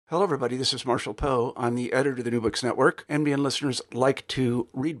Hello, everybody. This is Marshall Poe. I'm the editor of the New Books Network. NBN listeners like to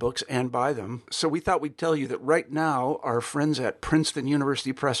read books and buy them. So we thought we'd tell you that right now, our friends at Princeton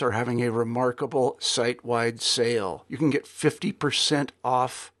University Press are having a remarkable site-wide sale. You can get 50%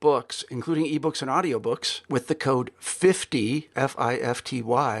 off books, including ebooks and audiobooks, with the code 50,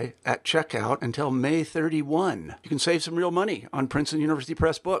 F-I-F-T-Y, at checkout until May 31. You can save some real money on Princeton University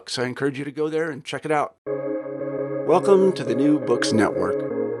Press books. I encourage you to go there and check it out. Welcome to the New Books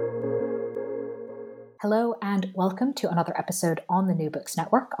Network. Hello and welcome to another episode on the New Books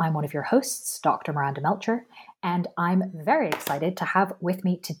Network. I'm one of your hosts, Dr. Miranda Melcher, and I'm very excited to have with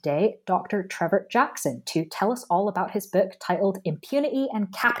me today Dr. Trevor Jackson to tell us all about his book titled Impunity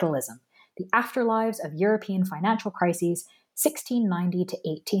and Capitalism, The Afterlives of European Financial Crises, 1690 to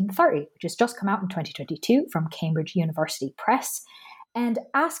 1830, which has just come out in 2022 from Cambridge University Press, and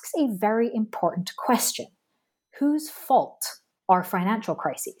asks a very important question. Whose fault are financial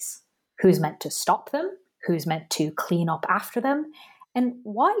crises? Who's meant to stop them? Who's meant to clean up after them? And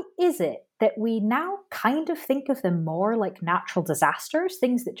why is it that we now kind of think of them more like natural disasters,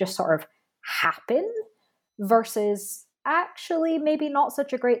 things that just sort of happen, versus actually maybe not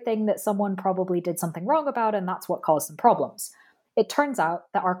such a great thing that someone probably did something wrong about and that's what caused some problems? It turns out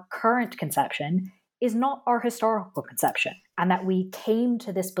that our current conception is not our historical conception, and that we came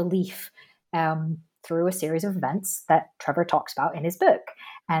to this belief through a series of events that Trevor talks about in his book.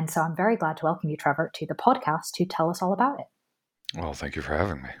 And so I'm very glad to welcome you, Trevor, to the podcast to tell us all about it. Well, thank you for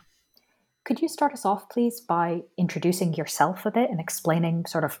having me. Could you start us off, please, by introducing yourself a bit and explaining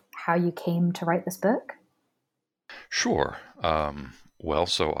sort of how you came to write this book? Sure.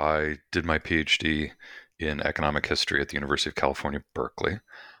 So I did my PhD in economic history at the University of California, Berkeley.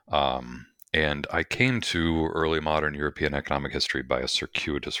 And I came to early modern European economic history by a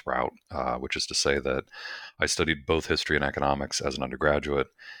circuitous route, which is to say that I studied both history and economics as an undergraduate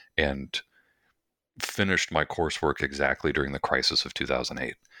and finished my coursework exactly during the crisis of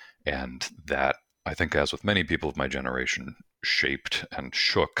 2008. And that, I think, as with many people of my generation, shaped and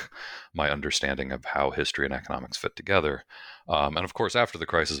shook my understanding of how history and economics fit together. And of course, after the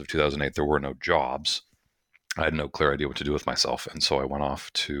crisis of 2008, there were no jobs. I had no clear idea what to do with myself, and so I went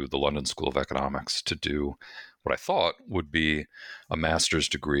off to the London School of Economics to do what I thought would be a master's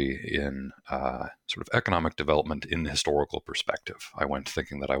degree in sort of economic development in historical perspective. I went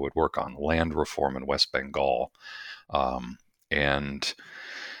thinking that I would work on land reform in West Bengal, and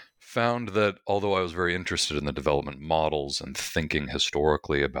found that although I was very interested in the development models and thinking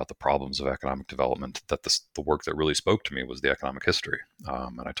historically about the problems of economic development, that the work that really spoke to me was the economic history.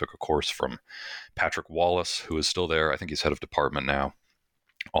 And I took a course from Patrick Wallace, who is still there. I think he's head of department now,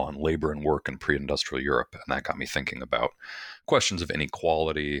 on labor and work in pre-industrial Europe. And that got me thinking about questions of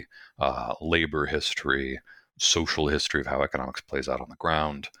inequality, labor history, social history of how economics plays out on the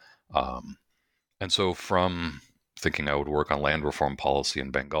ground. And so from thinking I would work on land reform policy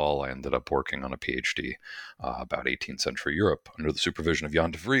in Bengal, I ended up working on a PhD about 18th century Europe under the supervision of Jan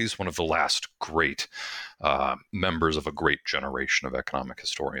de Vries, one of the last great members of a great generation of economic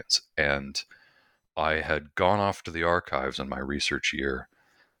historians. And I had gone off to the archives in my research year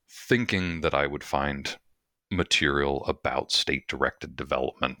thinking that I would find material about state-directed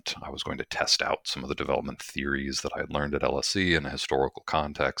development. I was going to test out some of the development theories that I had learned at LSE in a historical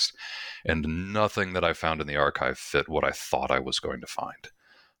context, and nothing that I found in the archive fit what I thought I was going to find.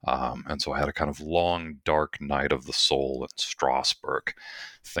 And so I had a kind of long, dark night of the soul in Strasbourg,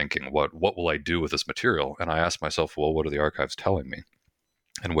 thinking, what will I do with this material? And I asked myself, well, what are the archives telling me?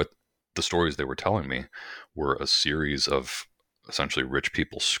 And what the stories they were telling me were a series of essentially rich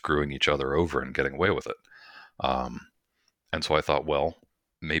people screwing each other over and getting away with it. And so I thought, well,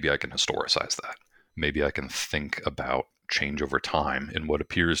 maybe I can historicize that. Maybe I can think about change over time in what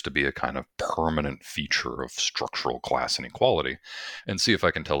appears to be a kind of permanent feature of structural class inequality, and see if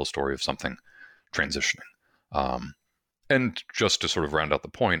I can tell a story of something transitioning. And just to sort of round out the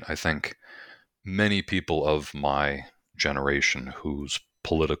point, I think many people of my generation whose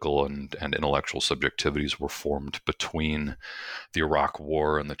political and intellectual subjectivities were formed between the Iraq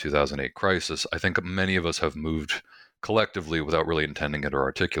War and the 2008 crisis, I think many of us have moved collectively, without really intending it or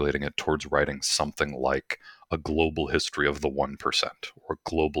articulating it, towards writing something like a global history of the 1%, or a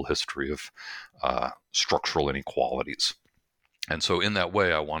global history of structural inequalities. And so in that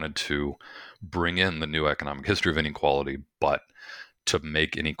way, I wanted to bring in the new economic history of inequality, but to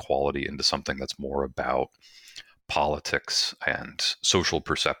make inequality into something that's more about politics and social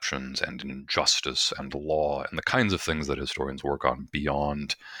perceptions and injustice and law and the kinds of things that historians work on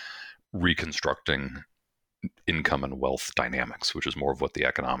beyond reconstructing income and wealth dynamics, which is more of what the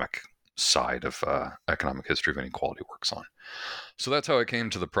economic side of economic history of inequality works on. So that's how I came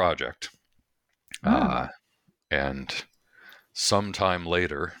to the project. And sometime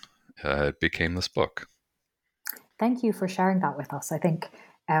later, it became this book. Thank you for sharing that with us. I think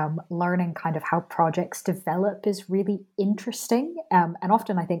learning kind of how projects develop is really interesting. And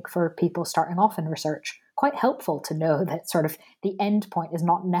often I think for people starting off in research, quite helpful to know that sort of the end point is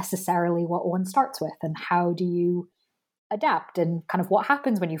not necessarily what one starts with, and how do you adapt, and kind of what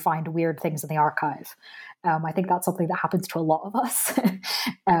happens when you find weird things in the archive. I think that's something that happens to a lot of us,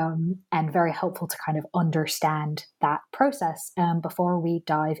 and very helpful to kind of understand that process before we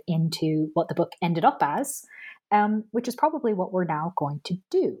dive into what the book ended up as, which is probably what we're now going to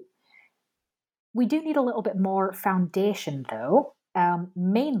do. We do need a little bit more foundation, though,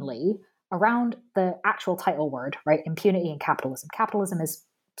 mainly around the actual title word, right? Impunity and capitalism. Capitalism is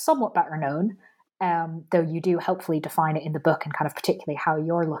somewhat better known, though you do helpfully define it in the book and kind of particularly how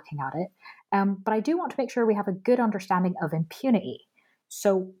you're looking at it. But I do want to make sure we have a good understanding of impunity.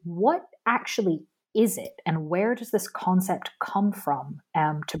 So what actually is it, and where does this concept come from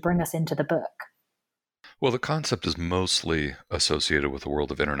to bring us into the book? Well, the concept is mostly associated with the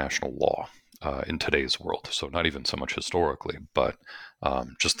world of international law in today's world. So not even so much historically, but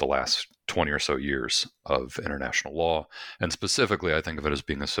just the last 20 or so years of international law. And specifically, I think of it as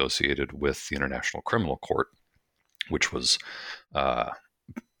being associated with the International Criminal Court, which was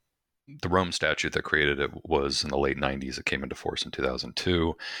the Rome Statute that created it was in the late 90s. It came into force in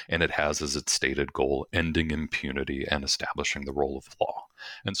 2002, and it has as its stated goal ending impunity and establishing the role of law.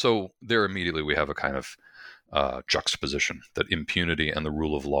 And so there immediately we have a kind of juxtaposition that impunity and the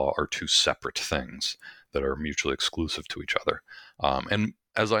rule of law are two separate things that are mutually exclusive to each other. And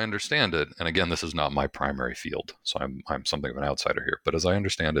as I understand it, and again, this is not my primary field, so I'm something of an outsider here, but as I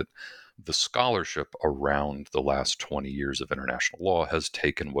understand it, the scholarship around the last 20 years of international law has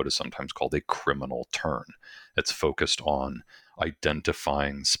taken what is sometimes called a criminal turn. It's focused on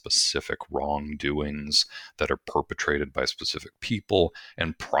identifying specific wrongdoings that are perpetrated by specific people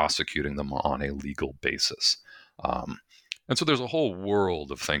and prosecuting them on a legal basis. And so there's a whole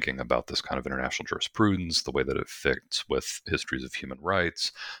world of thinking about this kind of international jurisprudence, the way that it fits with histories of human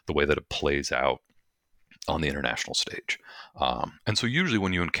rights, the way that it plays out on the international stage. And so usually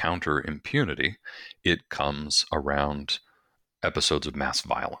when you encounter impunity, it comes around episodes of mass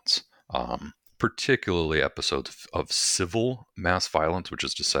violence, particularly episodes of civil mass violence, which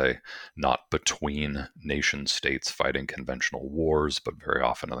is to say, not between nation states fighting conventional wars, but very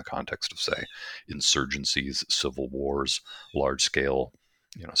often in the context of, say, insurgencies, civil wars, large-scale,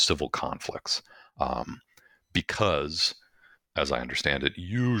 civil conflicts. Because, as I understand it,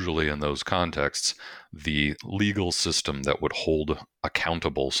 usually in those contexts, the legal system that would hold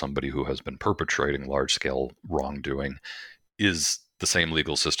accountable somebody who has been perpetrating large-scale wrongdoing is the same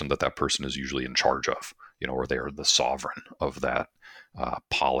legal system that person is usually in charge of, or they are the sovereign of that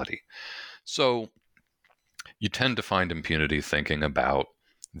polity. So you tend to find impunity thinking about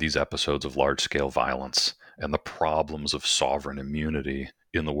these episodes of large-scale violence and the problems of sovereign immunity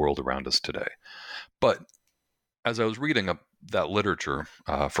in the world around us today. But as I was reading that literature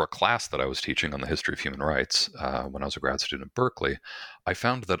for a class that I was teaching on the history of human rights when I was a grad student at Berkeley, I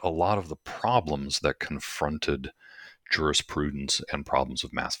found that a lot of the problems that confronted jurisprudence and problems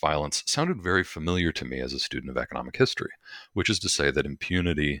of mass violence sounded very familiar to me as a student of economic history, which is to say that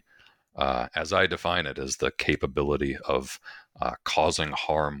impunity, as I define it, is the capability of causing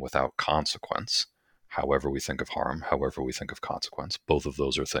harm without consequence. However we think of harm, however we think of consequence, both of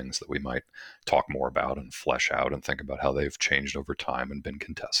those are things that we might talk more about and flesh out and think about how they've changed over time and been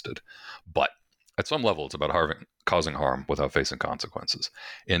contested. But at some level, it's about causing harm without facing consequences.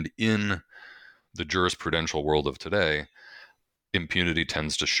 And in the jurisprudential world of today, impunity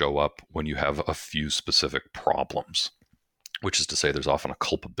tends to show up when you have a few specific problems, which is to say there's often a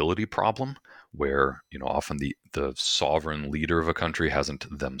culpability problem where, often the sovereign leader of a country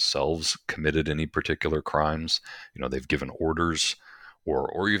hasn't themselves committed any particular crimes. They've given orders,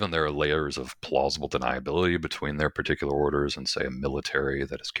 or even there are layers of plausible deniability between their particular orders and, say, a military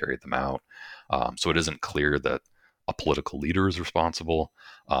that has carried them out. So it isn't clear that a political leader is responsible.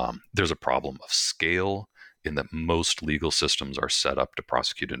 There's a problem of scale in that most legal systems are set up to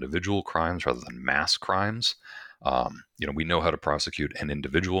prosecute individual crimes rather than mass crimes. We know how to prosecute an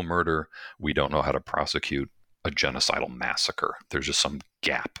individual murder. We don't know how to prosecute a genocidal massacre. There's just some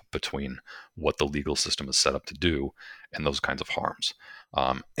gap between what the legal system is set up to do and those kinds of harms.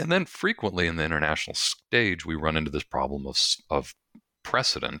 And then frequently in the international stage, we run into this problem of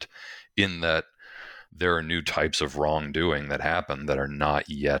precedent in that there are new types of wrongdoing that happen that are not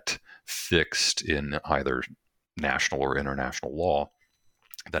yet fixed in either national or international law.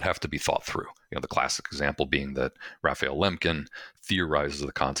 that have to be thought through. The classic example being that Raphael Lemkin theorizes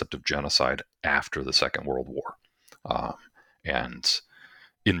the concept of genocide after the Second World War, and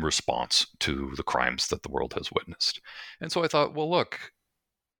in response to the crimes that the world has witnessed. And so I thought, well, look,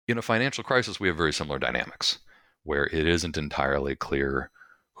 in a financial crisis, we have very similar dynamics, where it isn't entirely clear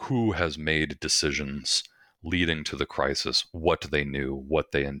who has made decisions leading to the crisis, what they knew,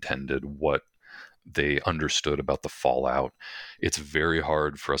 what they intended, what they understood about the fallout. It's very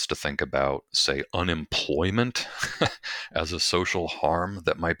hard for us to think about, say, unemployment as a social harm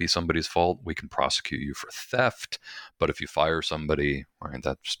that might be somebody's fault. We can prosecute you for theft, but if you fire somebody, right,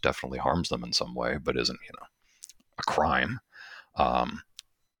 that definitely harms them in some way, but isn't, a crime.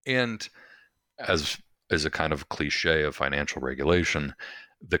 And as a kind of cliche of financial regulation,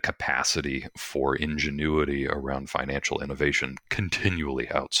 the capacity for ingenuity around financial innovation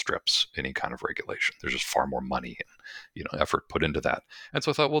continually outstrips any kind of regulation. There's just far more money and effort put into that. And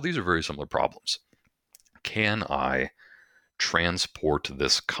so I thought, well, these are very similar problems. Can I transport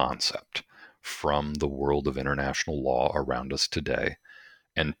this concept from the world of international law around us today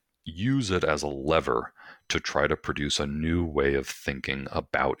and use it as a lever to try to produce a new way of thinking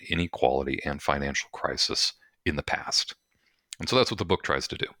about inequality and financial crisis in the past? And so that's what the book tries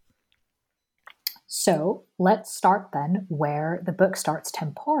to do. So let's start then where the book starts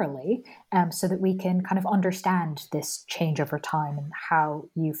temporally, so that we can kind of understand this change over time and how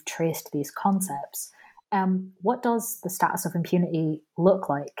you've traced these concepts. What does the status of impunity look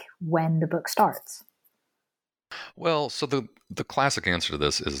like when the book starts? Well, so the classic answer to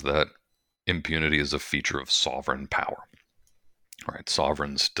this is that impunity is a feature of sovereign power. Right,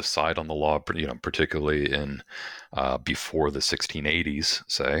 sovereigns decide on the law, particularly in before the 1680s,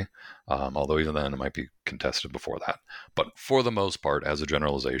 say, although even then it might be contested before that. But for the most part, as a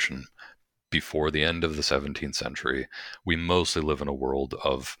generalization, before the end of the 17th century, we mostly live in a world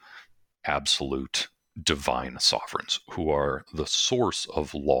of absolute divine sovereigns who are the source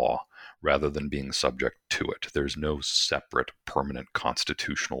of law rather than being subject to it. There's no separate permanent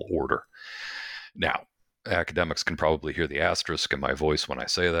constitutional order. Now, academics can probably hear the asterisk in my voice when I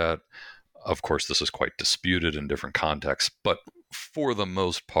say that. Of course, this is quite disputed in different contexts, but for the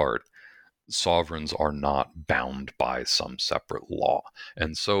most part, sovereigns are not bound by some separate law.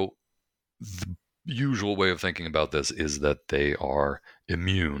 And so the usual way of thinking about this is that they are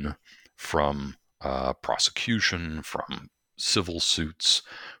immune from prosecution, from civil suits,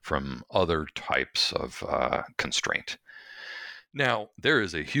 from other types of constraint. Now, there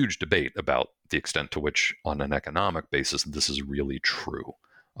is a huge debate about the extent to which, on an economic basis, this is really true,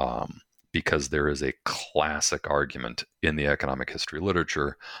 because there is a classic argument in the economic history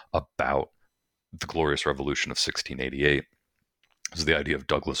literature about the Glorious Revolution of 1688. This is the idea of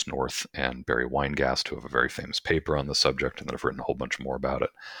Douglas North and Barry Weingast, who have a very famous paper on the subject and that have written a whole bunch more about it,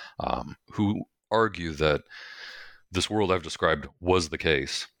 who argue that this world I've described was the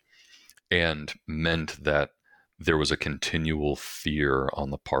case and meant that there was a continual fear on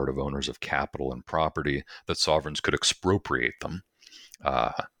the part of owners of capital and property that sovereigns could expropriate them,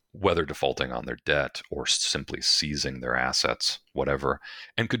 whether defaulting on their debt or simply seizing their assets, whatever,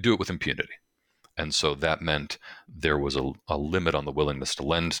 and could do it with impunity. And so that meant there was a limit on the willingness to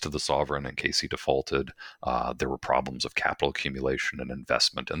lend to the sovereign in case he defaulted. There were problems of capital accumulation and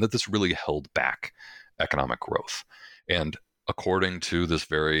investment, and that this really held back economic growth. And according to this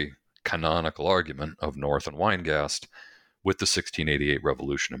very canonical argument of North and Weingast, with the 1688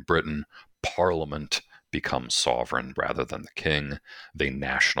 revolution in Britain, Parliament becomes sovereign rather than the king. They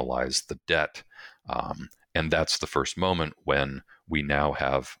nationalize the debt. And that's the first moment when we now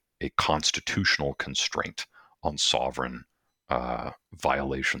have a constitutional constraint on sovereign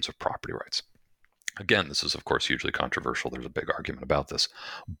violations of property rights. Again, this is, of course, hugely controversial. There's a big argument about this.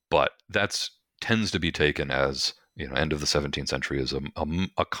 But that tends to be taken as, end of the 17th century as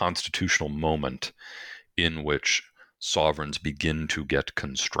a constitutional moment in which sovereigns begin to get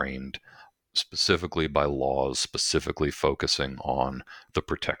constrained specifically by laws, specifically focusing on the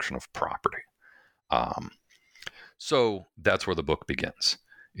protection of property. So that's where the book begins,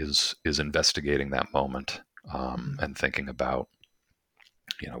 is investigating that moment and thinking about,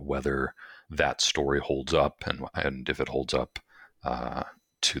 whether that story holds up and if it holds up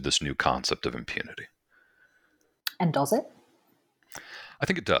to this new concept of impunity. And does it? I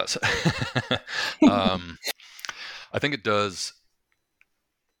think it does. I think it does.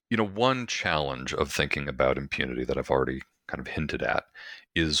 One challenge of thinking about impunity that I've already kind of hinted at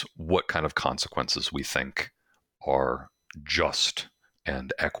is what kind of consequences we think are just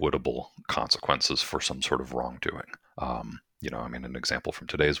and equitable consequences for some sort of wrongdoing. An example from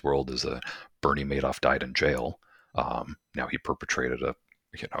today's world is Bernie Madoff died in jail. Now he perpetrated a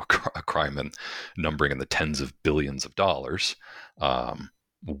a crime numbering in the tens of billions of dollars.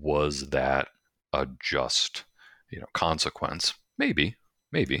 Was that a just, consequence? Maybe.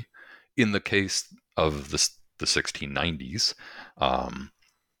 In the case of the 1690s,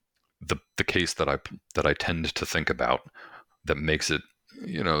 the case that I tend to think about that makes it,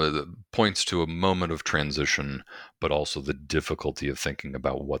 that points to a moment of transition, but also the difficulty of thinking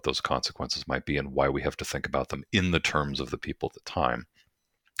about what those consequences might be and why we have to think about them in the terms of the people at the time.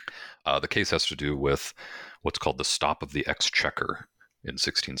 The case has to do with what's called the Stop of the Exchequer in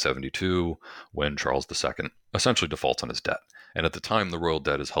 1672, when Charles II essentially defaults on his debt. And at the time, the royal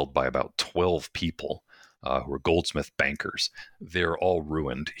debt is held by about 12 people who are goldsmith bankers. They're all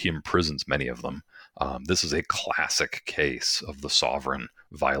ruined. He imprisons many of them. This is a classic case of the sovereign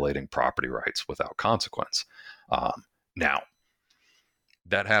violating property rights without consequence. Now,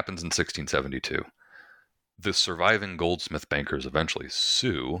 that happens in 1672. The surviving goldsmith bankers eventually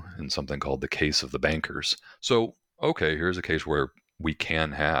sue in something called the Case of the Bankers. So, okay, here's a case where we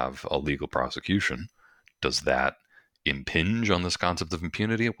can have a legal prosecution. Does that impinge on this concept of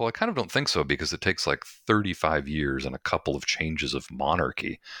impunity? Well, I kind of don't think so, because it takes like 35 years and a couple of changes of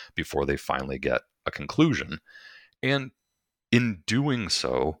monarchy before they finally get a conclusion. And in doing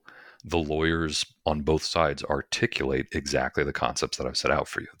so, the lawyers on both sides articulate exactly the concepts that I've set out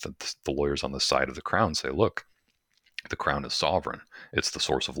for you. The lawyers on the side of the crown say, look, the crown is sovereign. It's the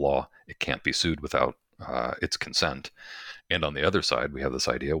source of law. It can't be sued without its consent. And on the other side, we have this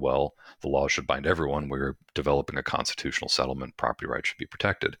idea, well, the law should bind everyone. We're developing a constitutional settlement. Property rights should be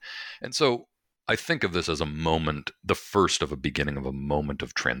protected. And so I think of this as a moment, the first of a beginning of a moment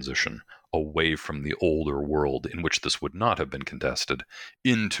of transition away from the older world in which this would not have been contested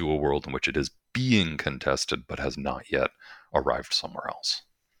into a world in which it is being contested but has not yet arrived somewhere else.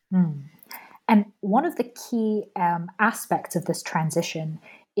 Mm. And one of the key aspects of this transition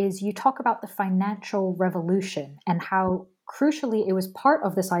is you talk about the financial revolution and how crucially it was part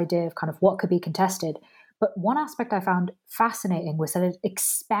of this idea of kind of what could be contested. But one aspect I found fascinating was that it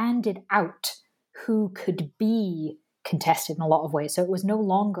expanded out who could be contested in a lot of ways. So it was no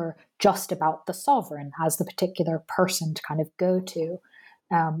longer just about the sovereign as the particular person to kind of go to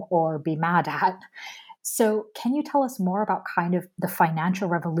or be mad at. So can you tell us more about kind of the financial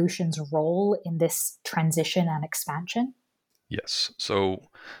revolution's role in this transition and expansion? Yes. So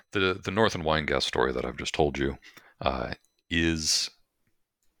the North and Weingast story that I've just told you is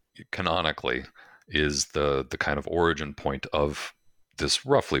canonically the kind of origin point of this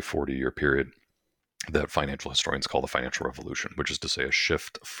roughly 40-year period that financial historians call the financial revolution, which is to say a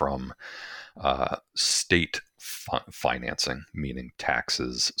shift from state financing, meaning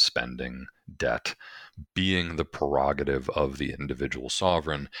taxes, spending, debt, being the prerogative of the individual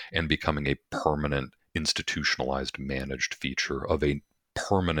sovereign and becoming a permanent, institutionalized, managed feature of a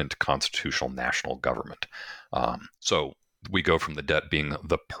permanent constitutional national government. So we go from the debt being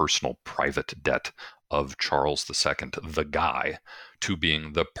the personal private debt of Charles II, the guy, to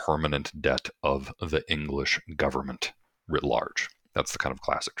being the permanent debt of the English government writ large. That's the kind of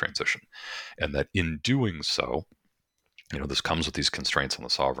classic transition. And that in doing so, this comes with these constraints on the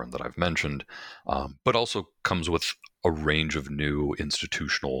sovereign that I've mentioned, but also comes with a range of new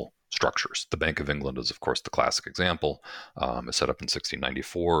institutional structures. The Bank of England is, of course, the classic example. It's set up in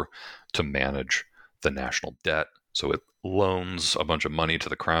 1694 to manage the national debt. So it loans a bunch of money to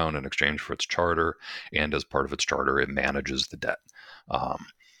the crown in exchange for its charter, and as part of its charter, it manages the debt.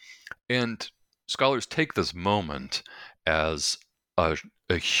 And scholars take this moment as a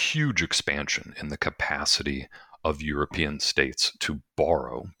huge expansion in the capacity of European states to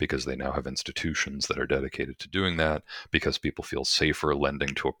borrow, because they now have institutions that are dedicated to doing that, because people feel safer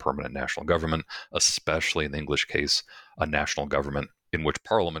lending to a permanent national government, especially in the English case, a national government in which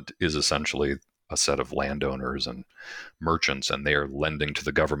Parliament is essentially a set of landowners and merchants, and they are lending to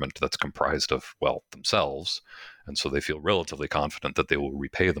the government that's comprised of, well, themselves. And so they feel relatively confident that they will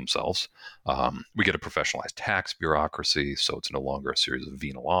repay themselves. We get a professionalized tax bureaucracy, so it's no longer a series of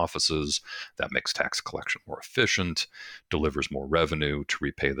venal offices. That makes tax collection more efficient, delivers more revenue to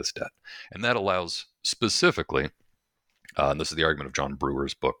repay this debt. And that allows specifically, and this is the argument of John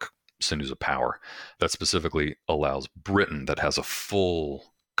Brewer's book, Sinews of Power, that specifically allows Britain, that has a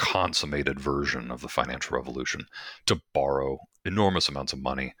full consummated version of the financial revolution, to borrow enormous amounts of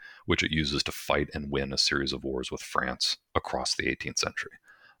money, which it uses to fight and win a series of wars with France across the 18th century.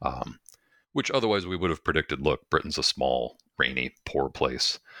 Which otherwise we would have predicted, look, Britain's a small, rainy, poor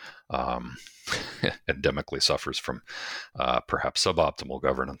place, endemically suffers from perhaps suboptimal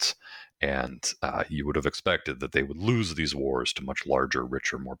governance, and you would have expected that they would lose these wars to much larger,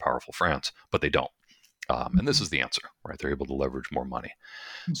 richer, more powerful France, but they don't. And this is the answer, right? They're able to leverage more money.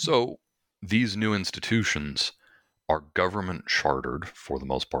 So these new institutions are government chartered for the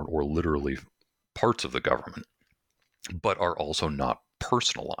most part, or literally parts of the government, but are also not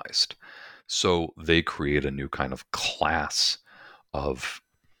personalized. So they create a new kind of class of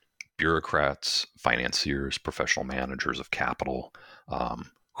bureaucrats, financiers, professional managers of capital,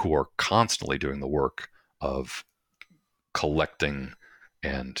 who are constantly doing the work of collecting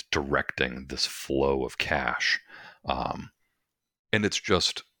and directing this flow of cash. And it's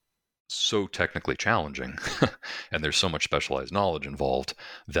just so technically challenging, and there's so much specialized knowledge involved,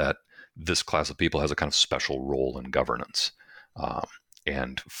 that this class of people has a kind of special role in governance.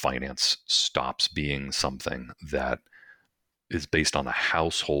 And finance stops being something that is based on a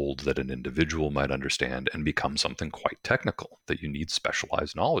household that an individual might understand and becomes something quite technical that you need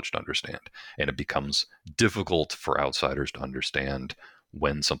specialized knowledge to understand. And it becomes difficult for outsiders to understand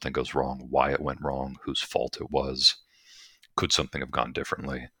when something goes wrong, why it went wrong, whose fault it was. Could something have gone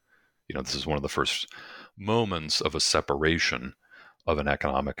differently? This is one of the first moments of a separation of an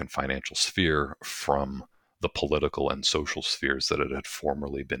economic and financial sphere from the political and social spheres that it had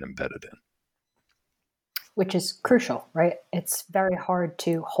formerly been embedded in. Which is crucial, right? It's very hard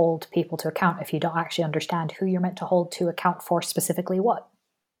to hold people to account if you don't actually understand who you're meant to hold to account for specifically what.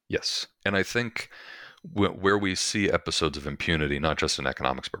 Yes. And I think where we see episodes of impunity, not just in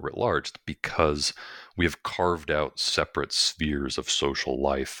economics, but writ large, because we have carved out separate spheres of social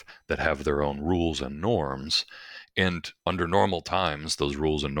life that have their own rules and norms. And under normal times, those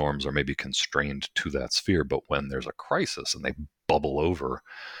rules and norms are maybe constrained to that sphere. But when there's a crisis and they bubble over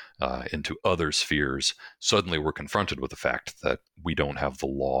into other spheres, suddenly we're confronted with the fact that we don't have the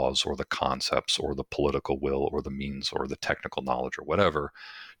laws or the concepts or the political will or the means or the technical knowledge or whatever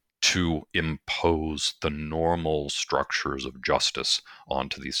to impose the normal structures of justice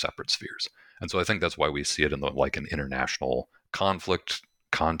onto these separate spheres. And so I think that's why we see it in an international conflict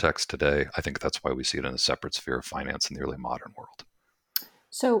context today. I think that's why we see it in a separate sphere of finance in the early modern world.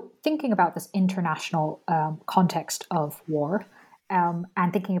 So thinking about this international context of war,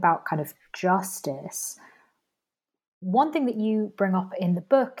 and thinking about kind of justice, one thing that you bring up in the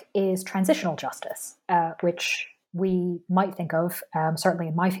book is transitional justice, which we might think of, certainly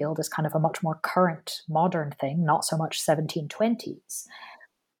in my field, as kind of a much more current, modern thing, not so much 1720s.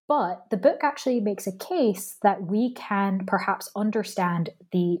 But the book actually makes a case that we can perhaps understand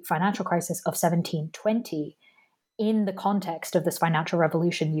the financial crisis of 1720 in the context of this financial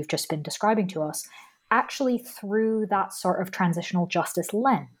revolution you've just been describing to us, actually through that sort of transitional justice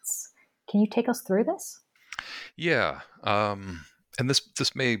lens. Can you take us through this? Yeah. And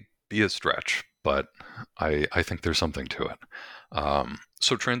this may be a stretch, but I think there's something to it.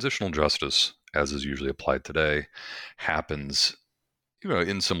 So transitional justice, as is usually applied today, happens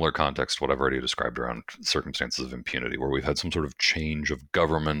in similar context to what I've already described around circumstances of impunity, where we've had some sort of change of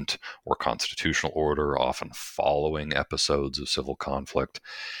government or constitutional order, often following episodes of civil conflict.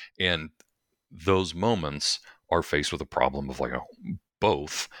 And those moments are faced with a problem of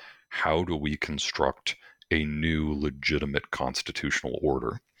both how do we construct a new legitimate constitutional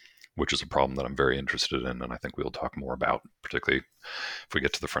order, which is a problem that I'm very interested in, and I think we'll talk more about, particularly if we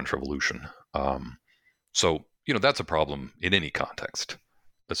get to the French Revolution. So that's a problem in any context.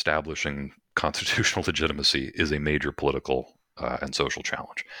 Establishing constitutional legitimacy is a major political and social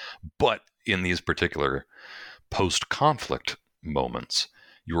challenge. But in these particular post-conflict moments,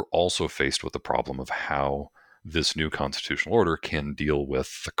 you're also faced with the problem of how this new constitutional order can deal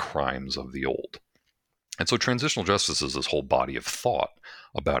with the crimes of the old. And so transitional justice is this whole body of thought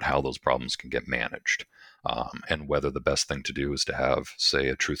about how those problems can get managed, and whether the best thing to do is to have, say,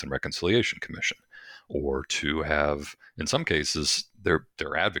 a Truth and Reconciliation Commission, or to have, in some cases, they're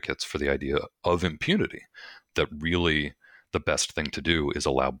advocates for the idea of impunity, that really the best thing to do is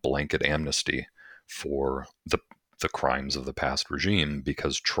allow blanket amnesty for the crimes of the past regime,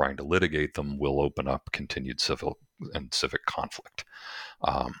 because trying to litigate them will open up continued civil and civic conflict.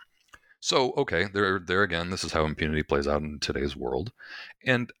 So, okay, there again, this is how impunity plays out in today's world.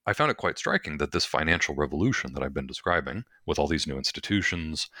 And I found it quite striking that this financial revolution that I've been describing, with all these new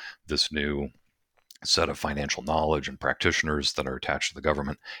institutions, this new set of financial knowledge and practitioners that are attached to the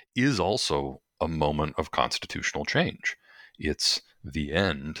government, is also a moment of constitutional change. It's the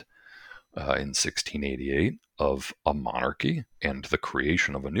end in 1688 of a monarchy and the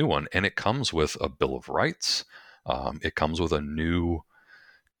creation of a new one. And it comes with a Bill of Rights. It comes with a new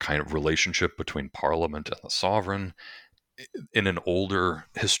kind of relationship between Parliament and the sovereign. In an older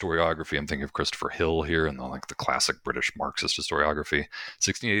historiography, I'm thinking of Christopher Hill here and the classic British Marxist historiography,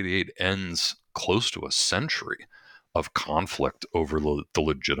 1688 ends close to a century of conflict over the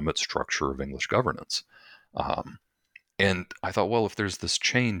legitimate structure of English governance. And I thought, well, if there's this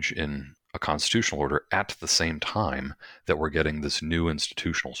change in a constitutional order at the same time that we're getting this new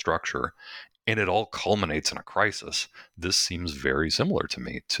institutional structure, and it all culminates in a crisis, this seems very similar to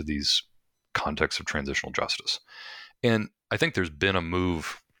me to these contexts of transitional justice. And I think there's been a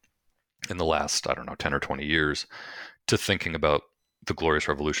move in the last, 10 or 20 years to thinking about the Glorious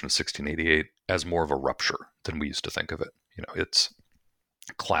Revolution of 1688 as more of a rupture than we used to think of it. It's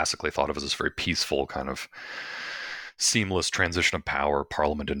classically thought of as this very peaceful kind of seamless transition of power.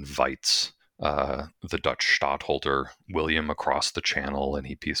 Parliament invites the Dutch stadtholder William across the channel, and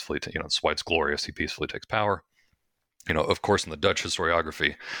he peacefully, that's why it's glorious. He peacefully takes power. Of course, in the Dutch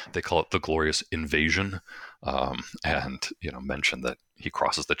historiography, they call it the Glorious Invasion, and mention that he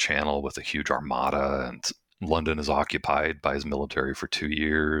crosses the channel with a huge armada, and London is occupied by his military for 2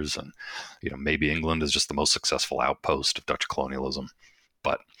 years, and maybe England is just the most successful outpost of Dutch colonialism.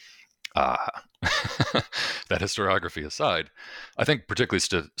 But that historiography aside, I think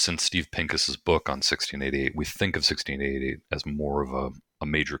particularly since Steve Pincus's book on 1688, we think of 1688 as more of a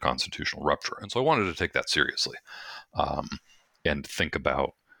major constitutional rupture. And so I wanted to take that seriously and think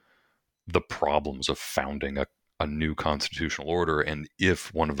about the problems of founding a new constitutional order, and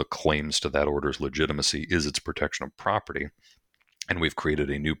if one of the claims to that order's legitimacy is its protection of property, and we've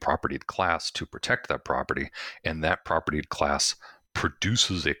created a new propertied class to protect that property, and that propertied class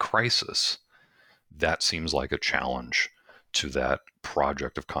produces a crisis, that seems like a challenge to that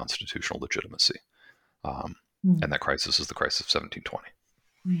project of constitutional legitimacy. And that crisis is the crisis of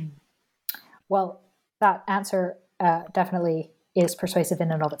 1720. Well, that answer definitely is persuasive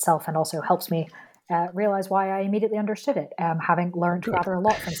in and of itself, and also helps me realize why I immediately understood it, having learned rather a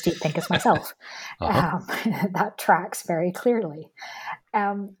lot from Steve Pincus myself. That tracks very clearly.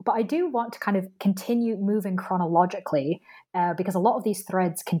 But I do want to kind of continue moving chronologically, because a lot of these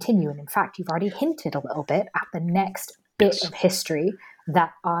threads continue. And in fact, you've already hinted a little bit at the next bit of history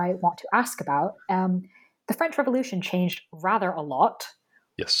that I want to ask about. The French Revolution changed rather a lot.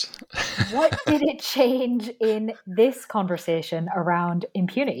 Yes. What did it change in this conversation around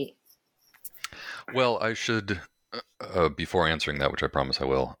impunity? Well, I should, before answering that, which I promise I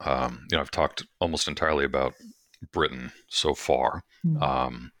will, I've talked almost entirely about Britain so far.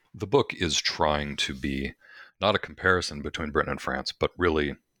 The book is trying to be not a comparison between Britain and France, but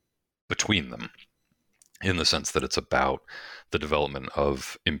really between them, in the sense that it's about the development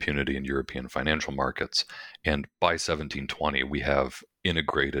of impunity in European financial markets. And by 1720, we have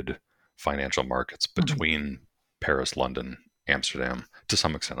integrated financial markets between Paris, London, Amsterdam, to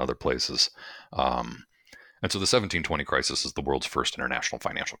some extent other places. And so the 1720 crisis is the world's first international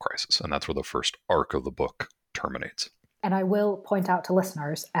financial crisis, and that's where the first arc of the book terminates. And I will point out to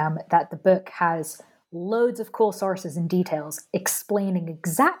listeners that the book has loads of cool sources and details explaining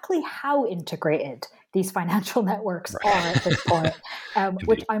exactly how integrated these financial networks are at this point,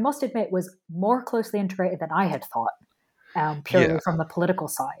 which I must admit was more closely integrated than I had thought, purely from the political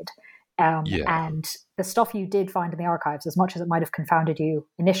side. And the stuff you did find in the archives, as much as it might have confounded you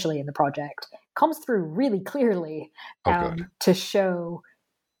initially in the project, comes through really clearly to show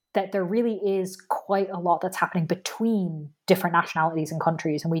that there really is quite a lot that's happening between different nationalities and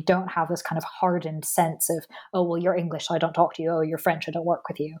countries. And we don't have this kind of hardened sense of, oh, well, you're English, so I don't talk to you. Oh, you're French, I don't work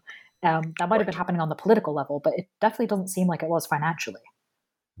with you. That might have been happening on the political level, but it definitely doesn't seem like it was financially.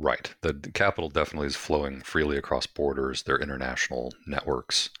 Right. The capital definitely is flowing freely across borders. There are international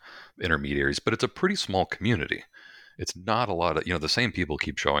networks, intermediaries, but it's a pretty small community. It's not a lot of, the same people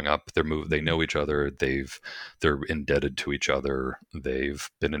keep showing up. They know each other. They're indebted to each other. They've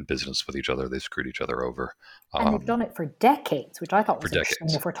been in business with each other. They've screwed each other over. And they've done it for decades, which I thought was interesting.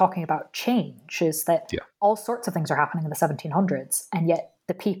 If we're talking about change, is that all sorts of things are happening in the 1700s, and yet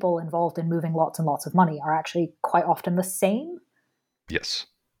the people involved in moving lots and lots of money are actually quite often the same. Yes.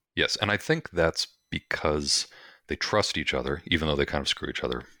 And I think that's because they trust each other, even though they kind of screw each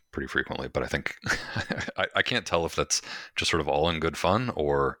other pretty frequently. But I think I can't tell if that's just sort of all in good fun,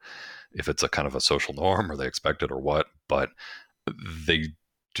 or if it's a kind of a social norm, or they expect it, or what. But they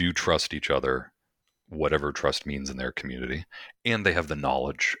do trust each other, whatever trust means in their community, and they have the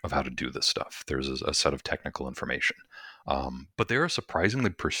knowledge of how to do this stuff. There's a set of technical information. But they're a surprisingly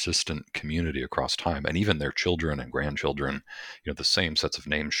persistent community across time, and even their children and grandchildren, the same sets of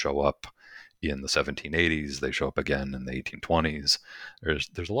names show up in the 1780s. They show up again in the 1820s.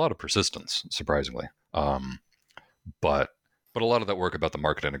 There's a lot of persistence, surprisingly. But a lot of that work about the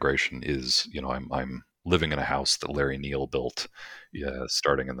market integration is, I'm living in a house that Larry Neal built,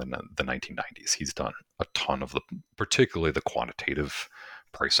 starting in the 1990s. He's done a ton of particularly the quantitative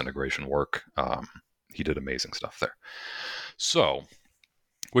price integration work. He did amazing stuff there. So,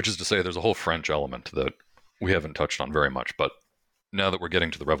 which is to say, there's a whole French element that we haven't touched on very much. But now that we're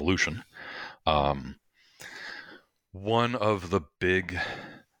getting to the revolution, one of the big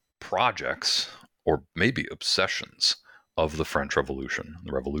projects, or maybe obsessions, of the French Revolution,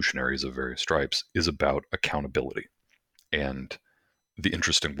 the revolutionaries of various stripes, is about accountability and the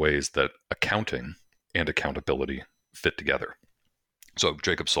interesting ways that accounting and accountability fit together. So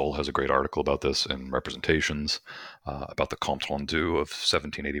Jacob Sohl has a great article about this in Representations, about the Compte Rendu of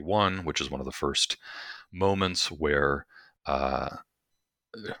 1781, which is one of the first moments where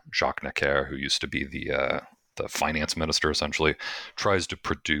Jacques Necker, who used to be the finance minister, essentially, tries to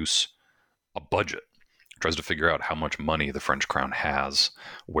produce a budget, tries to figure out how much money the French crown has,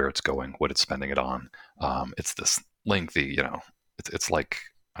 where it's going, what it's spending it on. It's this lengthy, it's like,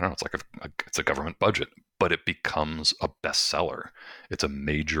 I don't know, it's like it's a government budget, but it becomes a bestseller. It's a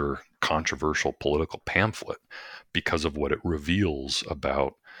major controversial political pamphlet because of what it reveals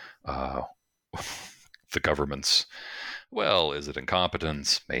about the government's, well, is it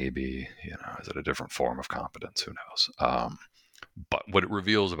incompetence? Maybe, is it a different form of competence? Who knows? But what it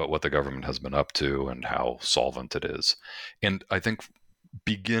reveals about what the government has been up to and how solvent it is. And I think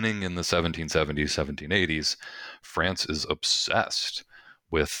beginning in the 1770s, 1780s, France is obsessed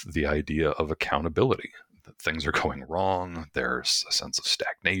with the idea of accountability. That things are going wrong. There's a sense of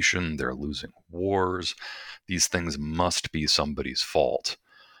stagnation. They're losing wars. These things must be somebody's fault.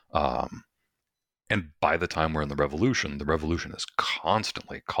 And by the time we're in the revolution is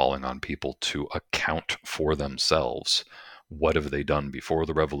constantly calling on people to account for themselves. What have they done before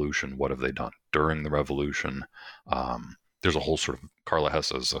the revolution? What have they done during the revolution? There's a whole sort of, Carla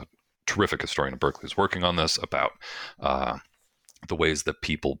Hess is a terrific historian at Berkeley who's working on this, about the ways that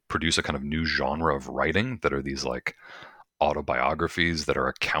people produce a kind of new genre of writing that are these like autobiographies that are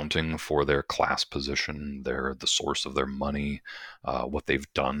accounting for their class position, the source of their money, what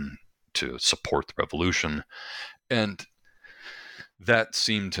they've done to support the revolution. And that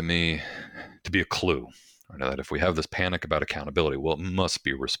seemed to me to be a clue, right, that if we have this panic about accountability, well, it must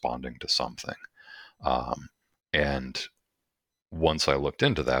be responding to something. And once I looked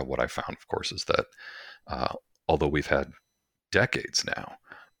into that, what I found, of course, is that although we've had decades now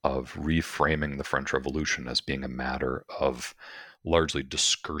of reframing the French Revolution as being a matter of largely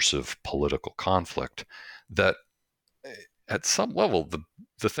discursive political conflict, that at some level,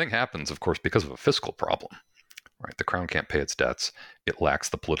 the thing happens, of course, because of a fiscal problem. Right? The crown can't pay its debts. It lacks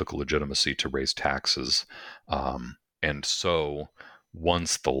the political legitimacy to raise taxes. And so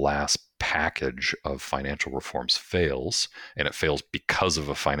once the last package of financial reforms fails, and it fails because of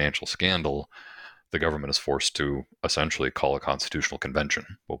a financial scandal, the government is forced to essentially call a constitutional convention,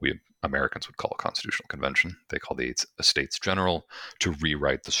 what we Americans would call a constitutional convention. They call the Estates General, to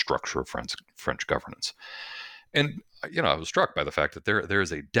rewrite the structure of French governance. And, I was struck by the fact that there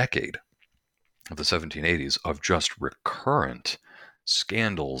is a decade of the 1780s of just recurrent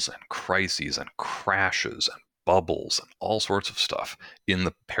scandals and crises and crashes and bubbles and all sorts of stuff in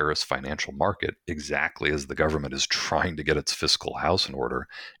the Paris financial market, exactly as the government is trying to get its fiscal house in order.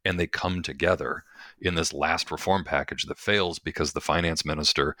 And they come together in this last reform package that fails because the finance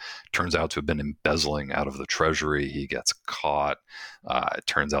minister turns out to have been embezzling out of the treasury. He gets caught. It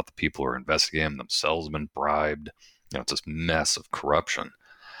turns out the people who are investigating him themselves have been bribed. It's this mess of corruption.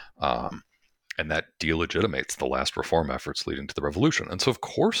 And that delegitimates the last reform efforts leading to the revolution. And so, of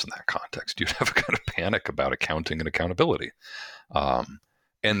course, in that context, you'd have a kind of panic about accounting and accountability.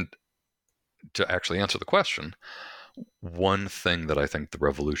 And to actually answer the question, one thing that I think the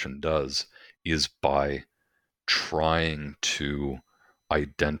revolution does is by trying to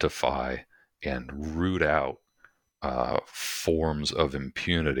identify and root out forms of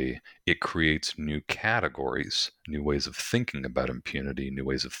impunity, it creates new categories, new ways of thinking about impunity, new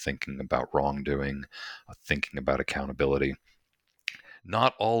ways of thinking about wrongdoing, thinking about accountability,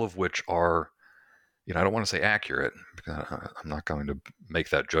 not all of which are, I don't want to say accurate, because I'm not going to make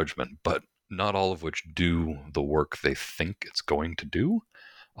that judgment, but not all of which do the work they think it's going to do.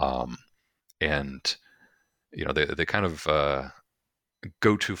 And, they kind of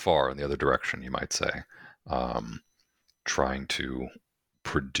go too far in the other direction, you might say. Trying to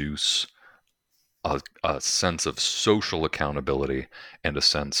produce a sense of social accountability and a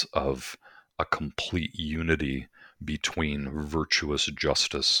sense of a complete unity between virtuous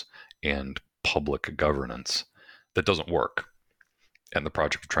justice and public governance that doesn't work. And the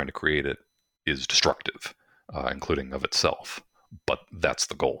project of trying to create it is destructive, including of itself. But that's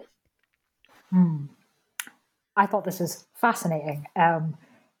the goal. I thought this was fascinating.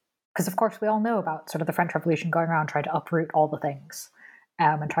 Because, of course, we all know about sort of the French Revolution going around trying to uproot all the things.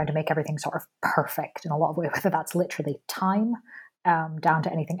 and trying to make everything sort of perfect in a lot of ways, whether that's literally time down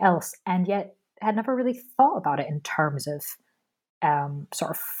to anything else, and yet had never really thought about it in terms of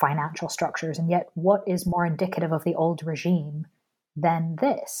sort of financial structures. And yet, what is more indicative of the old regime than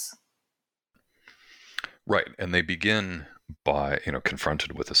this? Right. And they begin by,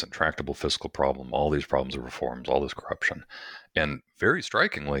 confronted with this intractable fiscal problem, all these problems of reforms, all this corruption. And very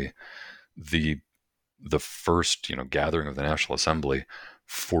strikingly, the first, gathering of the National Assembly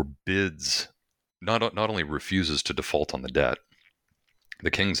forbids, not only refuses to default on the debt, the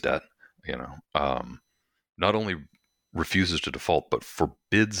king's debt, not only refuses to default, but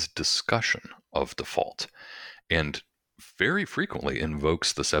forbids discussion of default, and very frequently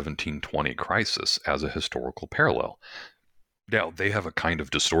invokes the 1720 crisis as a historical parallel. Now, they have a kind of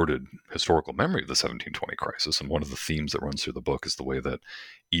distorted historical memory of the 1720 crisis, and one of the themes that runs through the book is the way that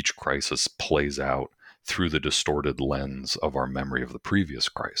each crisis plays out through the distorted lens of our memory of the previous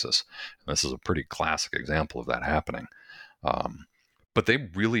crisis. And this is a pretty classic example of that happening. But they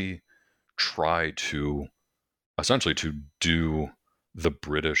really try to essentially to do the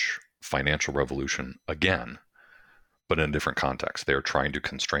British financial revolution again, but in a different context. They're trying to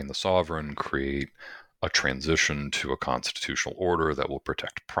constrain the sovereign, create a transition to a constitutional order that will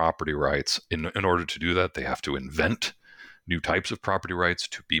protect property rights. In order to do that, they have to invent new types of property rights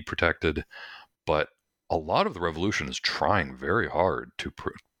to be protected. But a lot of the revolution is trying very hard to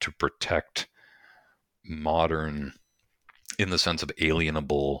protect modern, in the sense of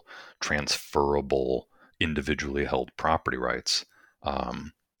alienable, transferable, individually held property rights.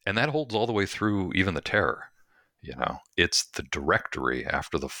 And that holds all the way through even the Terror. It's the Directory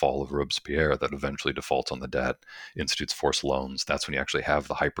after the fall of Robespierre that eventually defaults on the debt, institutes forced loans. That's when you actually have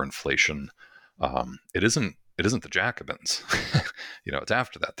the hyperinflation. It isn't the Jacobins. It's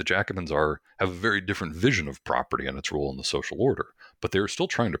after that. The Jacobins have a very different vision of property and its role in the social order, but they're still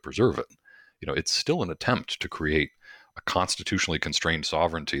trying to preserve it. It's still an attempt to create a constitutionally constrained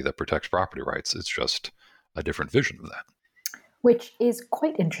sovereignty that protects property rights. It's just a different vision of that. Which is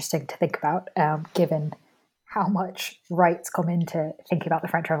quite interesting to think about, given how much rights come into thinking about the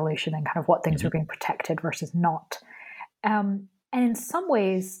French Revolution and kind of what things were being protected versus not. And in some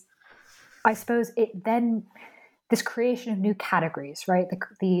ways, I suppose this creation of new categories, right?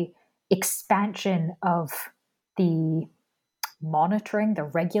 The expansion of the monitoring, the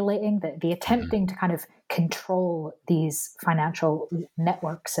regulating, the attempting to kind of control these financial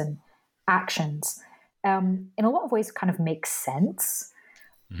networks and actions, in a lot of ways kind of makes sense.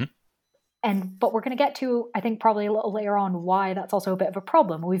 But we're going to get to, I think, probably a little later on why that's also a bit of a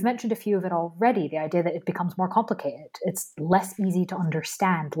problem. We've mentioned a few of it already, the idea that it becomes more complicated. It's less easy to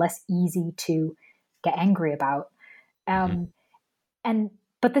understand, less easy to get angry about.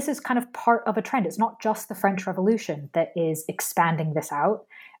 But this is kind of part of a trend. It's not just the French Revolution that is expanding this out.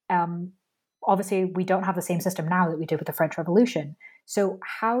 Obviously, we don't have the same system now that we did with the French Revolution. So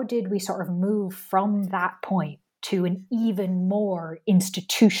how did we sort of move from that point to an even more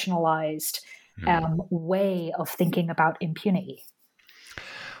institutionalized way of thinking about impunity?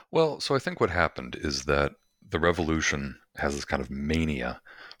 Well, so I think what happened is that the revolution has this kind of mania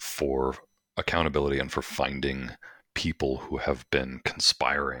for accountability and for finding people who have been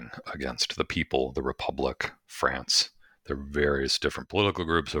conspiring against the people, the Republic, France. There are various different political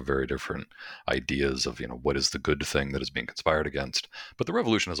groups have very different ideas of, what is the good thing that is being conspired against. But the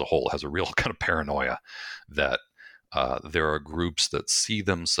revolution as a whole has a real kind of paranoia that there are groups that see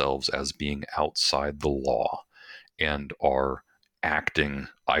themselves as being outside the law and are acting,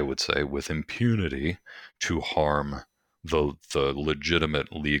 I would say, with impunity to harm the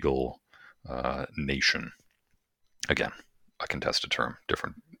legitimate legal nation. Again, a contested term.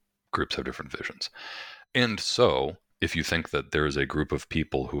 Different groups have different visions. And so, if you think that there is a group of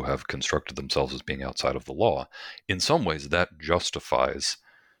people who have constructed themselves as being outside of the law, in some ways that justifies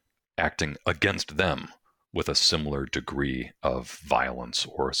acting against them with a similar degree of violence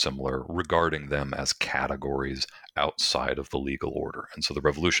or similar regarding them as categories outside of the legal order. And so the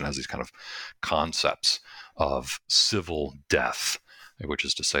revolution has these kind of concepts of civil death, which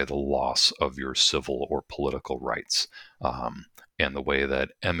is to say the loss of your civil or political rights, and the way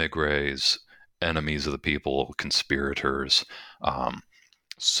that émigrés, enemies of the people, conspirators,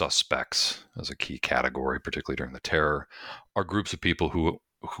 suspects as a key category, particularly during the Terror, are groups of people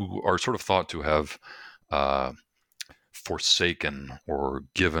who are sort of thought to have forsaken or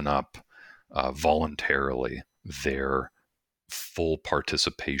given up voluntarily their full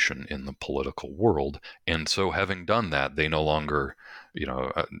participation in the political world. And so having done that, they no longer,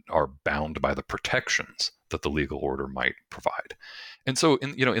 are bound by the protections that the legal order might provide. And so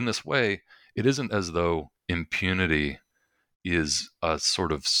in this way, it isn't as though impunity is a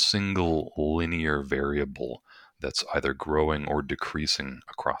sort of single linear variable that's either growing or decreasing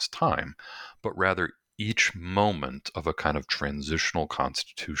across time, but rather each moment of a kind of transitional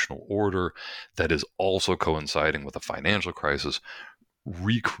constitutional order that is also coinciding with a financial crisis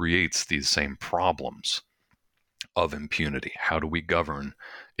recreates these same problems of impunity. How do we govern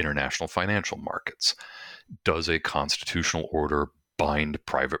international financial markets? Does a constitutional order bind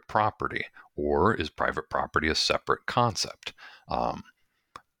private property, or is private property a separate concept?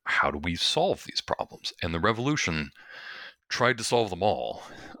 How do we solve these problems? And the revolution tried to solve them all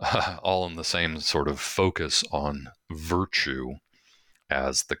in the same sort of focus on virtue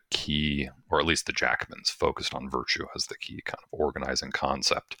as the key, or at least the Jacobins focused on virtue as the key kind of organizing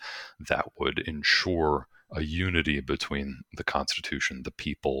concept that would ensure a unity between the Constitution, the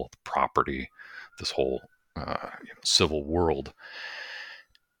people, the property, this whole civil world.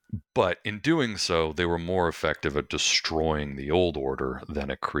 But in doing so, they were more effective at destroying the old order than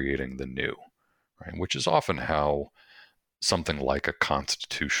at creating the new, right? Which is often how something like a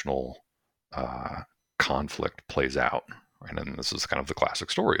constitutional conflict plays out, right? And this is kind of the classic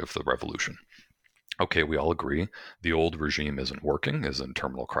story of the revolution. Okay, we all agree the old regime isn't working, is in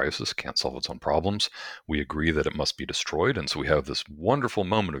terminal crisis, can't solve its own problems. We agree that it must be destroyed, and so we have this wonderful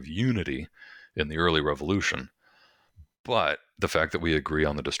moment of unity in the early revolution. But the fact that we agree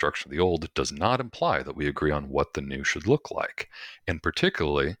on the destruction of the old does not imply that we agree on what the new should look like. And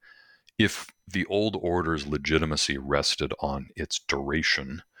particularly, if the old order's legitimacy rested on its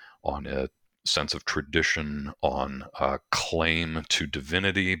duration, on a sense of tradition, on a claim to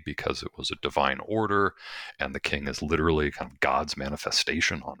divinity because it was a divine order, and the king is literally kind of God's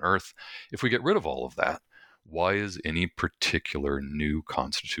manifestation on earth, if we get rid of all of that, why is any particular new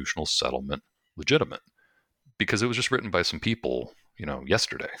constitutional settlement legitimate? Because it was just written by some people,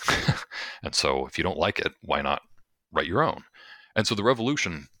 yesterday. And so if you don't like it, why not write your own? And so the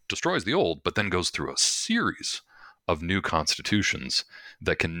revolution destroys the old, but then goes through a series of new constitutions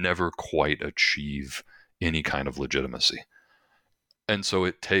that can never quite achieve any kind of legitimacy. And so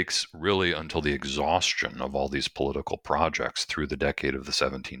it takes really until the exhaustion of all these political projects through the decade of the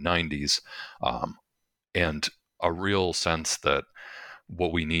 1790s, and a real sense that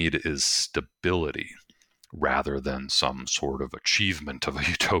what we need is stability rather than some sort of achievement of a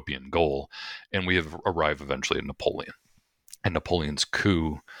utopian goal. And we have arrived eventually at Napoleon. And Napoleon's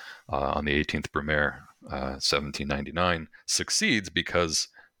coup on the 18th Brumaire, 1799, succeeds because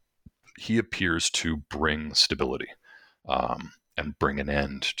he appears to bring stability and bring an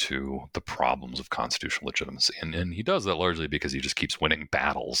end to the problems of constitutional legitimacy. And he does that largely because he just keeps winning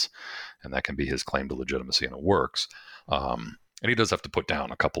battles, and that can be his claim to legitimacy, and it works. And he does have to put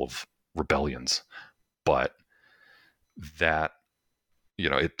down a couple of rebellions, but that,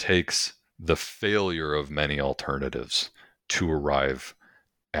 it takes the failure of many alternatives to arrive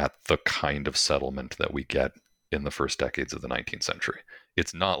at the kind of settlement that we get in the first decades of the 19th century.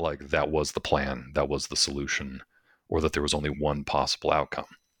 It's not like that was the plan, that was the solution, or that there was only one possible outcome.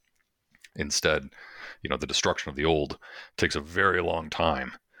 Instead, the destruction of the old takes a very long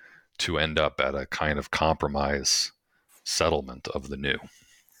time to end up at a kind of compromise settlement of the new.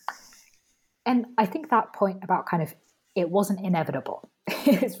 And I think that point about kind of it wasn't inevitable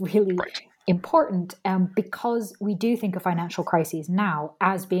is really important, because we do think of financial crises now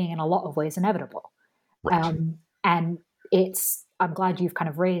as being in a lot of ways inevitable. Right. And I'm glad you've kind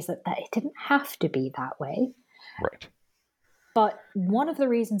of raised that it didn't have to be that way. Right. But one of the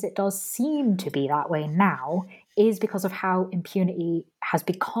reasons it does seem to be that way now is because of how impunity has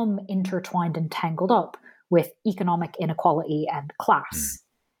become intertwined and tangled up with economic inequality and class.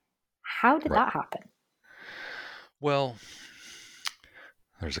 How did that happen? Well,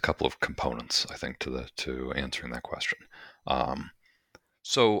 there's a couple of components, I think, to answering that question.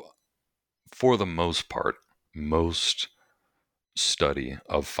 So, for the most part, most study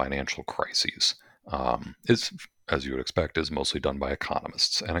of financial crises is, as you would expect, is mostly done by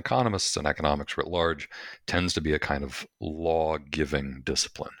economists. And economists and economics writ large tends to be a kind of law-giving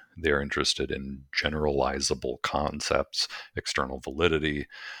discipline. They're interested in generalizable concepts, external validity,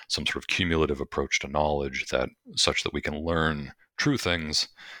 some sort of cumulative approach to knowledge such that we can learn true things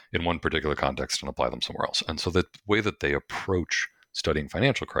in one particular context and apply them somewhere else. And so the way that they approach studying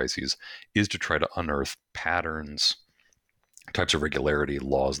financial crises is to try to unearth patterns, types of regularity,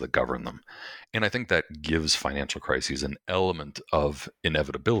 laws that govern them. And I think that gives financial crises an element of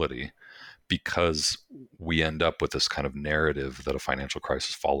inevitability, because we end up with this kind of narrative that a financial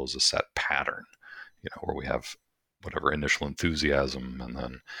crisis follows a set pattern, where we have whatever initial enthusiasm and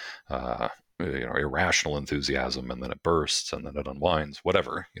then, irrational enthusiasm, and then it bursts and then it unwinds,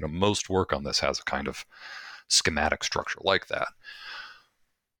 whatever. Most work on this has a kind of schematic structure like that.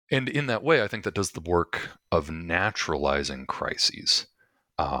 And in that way, I think that does the work of naturalizing crises.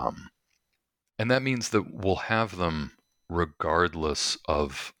 And that means that we'll have them regardless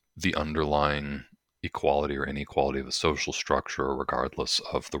of the underlying equality or inequality of a social structure, or regardless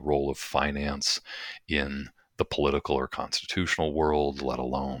of the role of finance in the political or constitutional world, let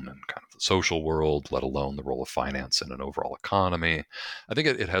alone in kind of the social world, let alone the role of finance in an overall economy. I think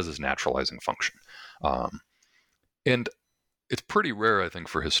it has this naturalizing function. And it's pretty rare, I think,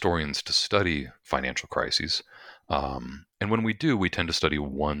 for historians to study financial crises. And when we do, we tend to study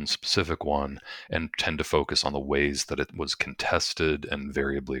one specific one and tend to focus on the ways that it was contested and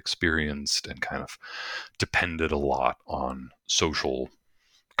variably experienced and kind of depended a lot on social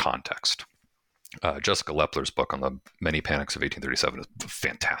context. Jessica Lepler's book on the Many Panics of 1837 is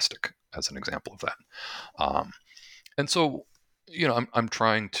fantastic as an example of that. And so, I'm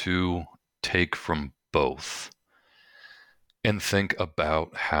trying to take from both and think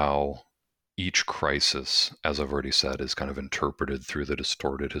about how each crisis, as I've already said, is kind of interpreted through the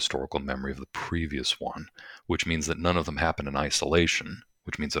distorted historical memory of the previous one, which means that none of them happen in isolation,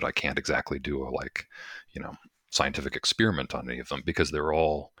 which means that I can't exactly do a scientific experiment on any of them, because they're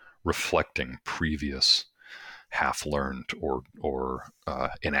all reflecting previous half-learned or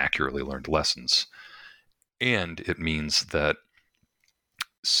inaccurately learned lessons. And it means that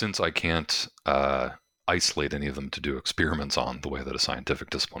since I can't isolate any of them to do experiments on the way that a scientific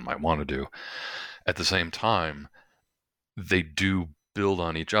discipline might want to do, at the same time, they do build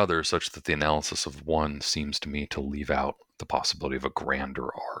on each other such that the analysis of one seems to me to leave out the possibility of a grander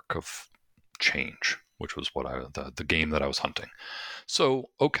arc of change, which was what the game that I was hunting. So,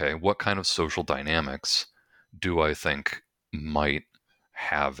 okay, what kind of social dynamics do I think might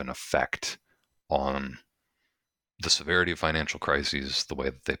have an effect on the severity of financial crises, the way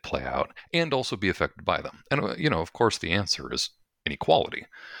that they play out, and also be affected by them? And, of course, the answer is inequality.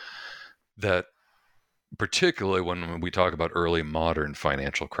 That particularly when we talk about early modern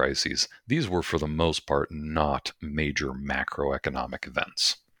financial crises, these were for the most part not major macroeconomic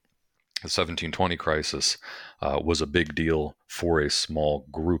events. The 1720 crisis was a big deal for a small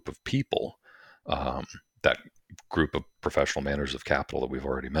group of people. That group of professional managers of capital that we've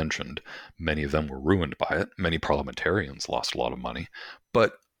already mentioned, many of them were ruined by it. Many parliamentarians lost a lot of money.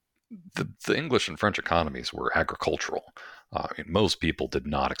 But the English and French economies were agricultural. Most people did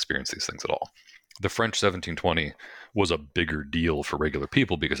not experience these things at all. The French 1720 was a bigger deal for regular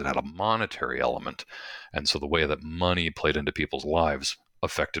people because it had a monetary element. And so the way that money played into people's lives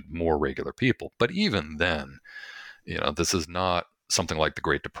affected more regular people. But even then, this is not something like the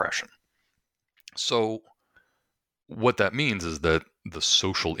Great Depression. So what that means is that the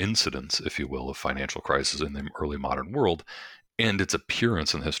social incidence, if you will, of financial crisis in the early modern world and its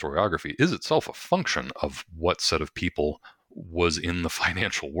appearance in historiography is itself a function of what set of people was in the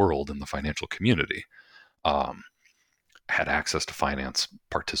financial world, in the financial community, had access to finance,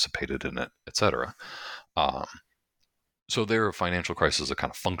 participated in it, etc. So their financial crisis is a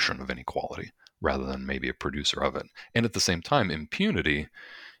kind of function of inequality rather than maybe a producer of it. And at the same time, impunity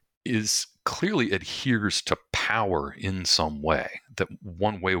is clearly adheres to power in some way. That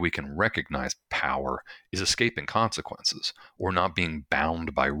one way we can recognize power is escaping consequences or not being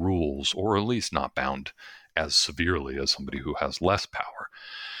bound by rules, or at least not bound as severely as somebody who has less power.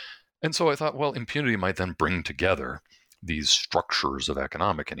 And so I thought, well, impunity might then bring together these structures of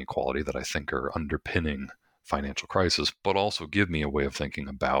economic inequality that I think are underpinning financial crisis, but also give me a way of thinking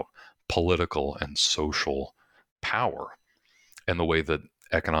about political and social power and the way that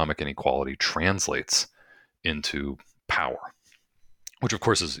economic inequality translates into power, which of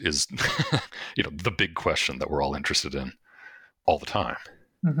course is the big question that we're all interested in all the time.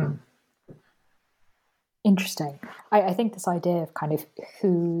 Mm-hmm. Interesting. I think this idea of kind of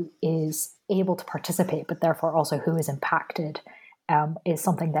who is able to participate, but therefore also who is impacted, is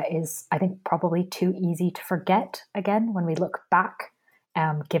something that is, I think, probably too easy to forget again when we look back,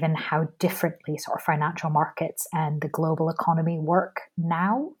 given how differently sort of financial markets and the global economy work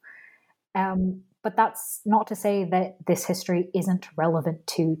now. But that's not to say that this history isn't relevant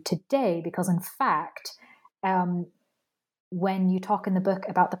to today, because in fact, when you talk in the book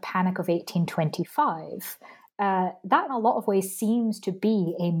about the Panic of 1825, that in a lot of ways seems to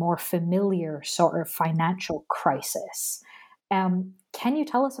be a more familiar sort of financial crisis. Can you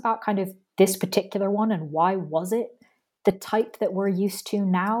tell us about kind of this particular one, and why was it the type that we're used to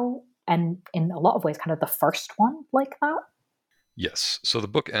now, and in a lot of ways kind of the first one like that? Yes. So the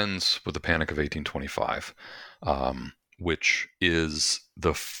book ends with the Panic of 1825, which is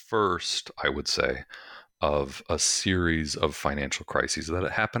the first, I would say, of a series of financial crises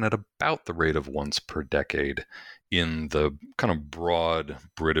that happen at about the rate of once per decade in the kind of broad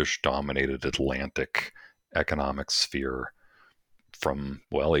British-dominated Atlantic economic sphere from,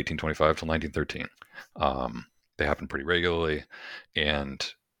 1825 till 1913. They happen pretty regularly,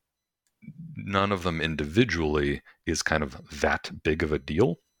 and none of them individually is kind of that big of a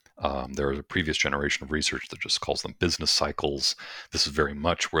deal. There is a previous generation of research that just calls them business cycles. This is very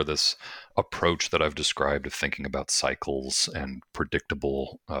much where this approach that I've described of thinking about cycles and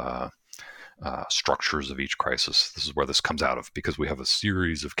predictable structures of each crisis, this is where this comes out of, because we have a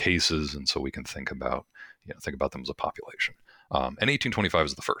series of cases, and so we can think about them as a population. And 1825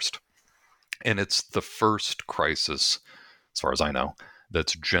 is the first. And it's the first crisis, as far as I know,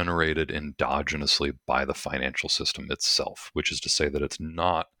 that's generated endogenously by the financial system itself, which is to say that it's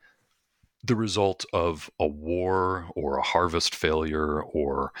not the result of a war or a harvest failure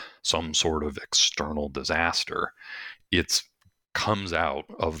or some sort of external disaster. It comes out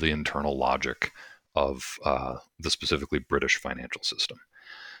of the internal logic of the specifically British financial system.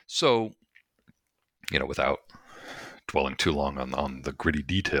 So, without dwelling too long on the gritty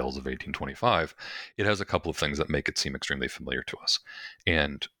details of 1825, it has a couple of things that make it seem extremely familiar to us.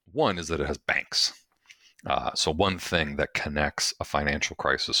 And one is that it has banks. So one thing that connects a financial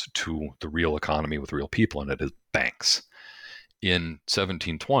crisis to the real economy with real people in it is banks. In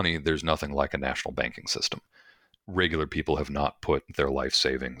 1720, there's nothing like a national banking system. Regular people have not put their life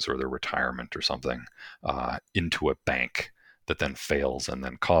savings or their retirement or something into a bank that then fails and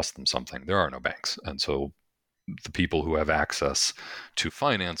then costs them something. There are no banks. And so the people who have access to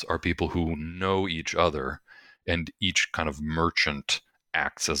finance are people who know each other, and each kind of merchant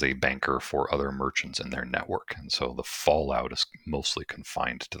acts as a banker for other merchants in their network. And so the fallout is mostly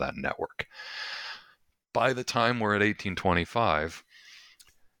confined to that network. By the time we're at 1825,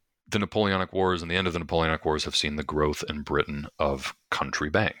 the Napoleonic Wars and the end of the Napoleonic Wars have seen the growth in Britain of country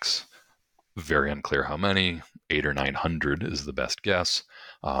banks. Very unclear how many, 800 or 900 is the best guess.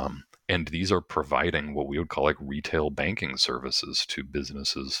 And these are providing what we would call like retail banking services to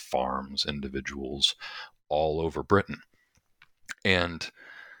businesses, farms, individuals all over Britain. And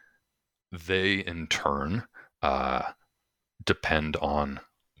they, in turn, depend on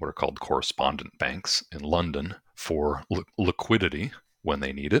what are called correspondent banks in London for liquidity when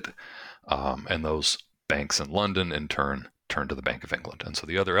they need it. And those banks in London, in turn to the Bank of England. And so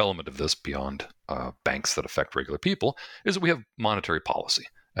the other element of this, beyond banks that affect regular people, is that we have monetary policy,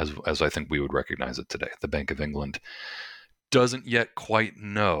 as I think we would recognize it today. The Bank of England doesn't yet quite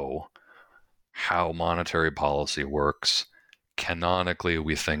know how monetary policy works. Canonically,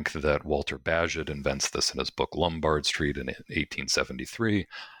 we think that Walter Bagehot invents this in his book Lombard Street in 1873.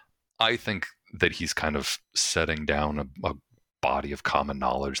 I think that he's kind of setting down a body of common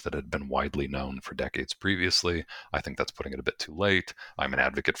knowledge that had been widely known for decades previously. I think that's putting it a bit too late. I'm an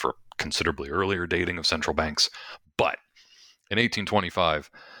advocate for considerably earlier dating of central banks. But in 1825,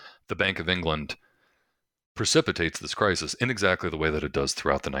 the Bank of England precipitates this crisis in exactly the way that it does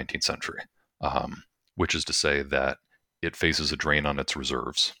throughout the 19th century, which is to say that it faces a drain on its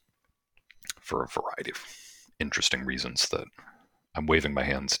reserves for a variety of interesting reasons that I'm waving my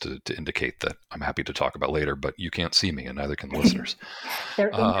hands to indicate that I'm happy to talk about later, but you can't see me and neither can listeners. They're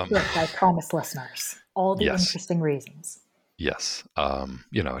interesting, I promise listeners. All the interesting reasons. Yes.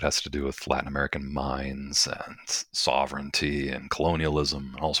 It has to do with Latin American mines and sovereignty and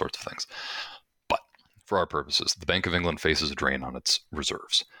colonialism and all sorts of things. But for our purposes, the Bank of England faces a drain on its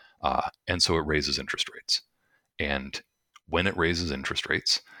reserves. And so it raises interest rates. And when it raises interest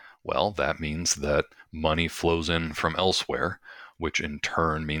rates, well, that means that money flows in from elsewhere, which in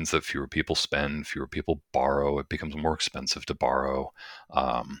turn means that fewer people spend, fewer people borrow. It becomes more expensive to borrow.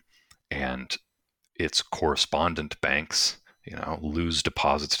 And its correspondent banks, lose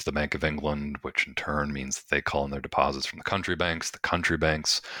deposits to the Bank of England, which in turn means that they call in their deposits from the country banks. The country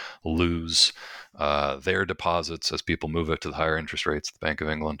banks lose their deposits as people move it to the higher interest rates at the Bank of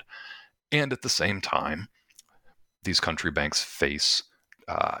England. And at the same time, these country banks face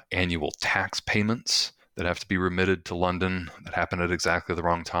annual tax payments that have to be remitted to London that happen at exactly the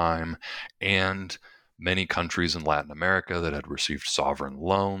wrong time. And many countries in Latin America that had received sovereign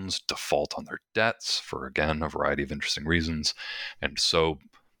loans default on their debts for, again, a variety of interesting reasons. And so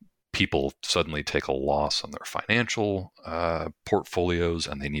people suddenly take a loss on their financial portfolios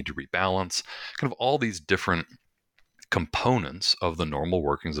and they need to rebalance. Kind of all these different components of the normal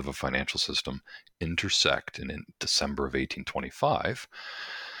workings of a financial system intersect in December of 1825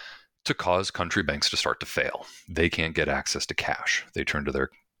 to cause country banks to start to fail. They can't get access to cash. They turn to their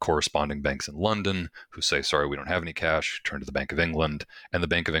corresponding banks in London who say, sorry, we don't have any cash. Turn to the Bank of England, and the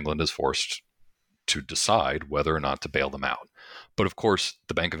Bank of England is forced to decide whether or not to bail them out. But of course,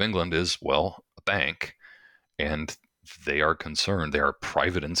 the Bank of England is, well, a bank, and they are concerned. They are a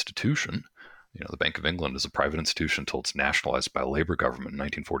private institution. The Bank of England is a private institution until it's nationalized by a Labour government in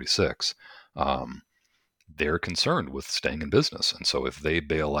 1946. They're concerned with staying in business. And so if they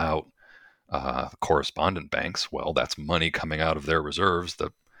bail out correspondent banks, well, that's money coming out of their reserves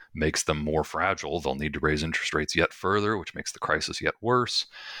that makes them more fragile. They'll need to raise interest rates yet further, which makes the crisis yet worse.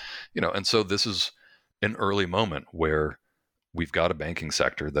 And so this is an early moment where we've got a banking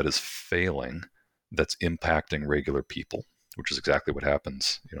sector that is failing, that's impacting regular people, which is exactly what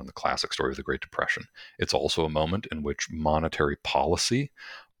happens, in the classic story of the Great Depression. It's also a moment in which monetary policy,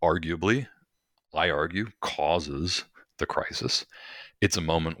 arguably, I argue, causes the crisis. It's a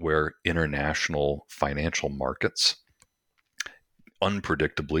moment where international financial markets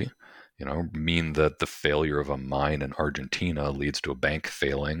unpredictably, mean that the failure of a mine in Argentina leads to a bank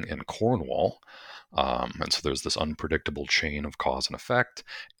failing in Cornwall. And so there's this unpredictable chain of cause and effect.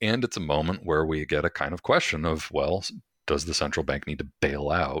 And it's a moment where we get a kind of question of, well, does the central bank need to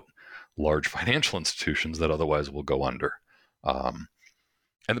bail out large financial institutions that otherwise will go under? And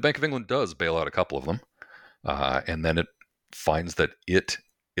the Bank of England does bail out a couple of them. And then it finds that it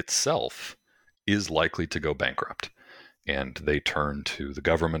itself is likely to go bankrupt. And they turn to the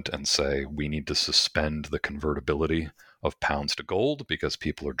government and say, we need to suspend the convertibility of pounds to gold because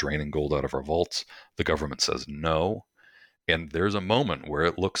people are draining gold out of our vaults. The government says no. And there's a moment where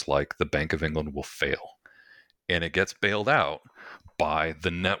it looks like the Bank of England will fail. And it gets bailed out by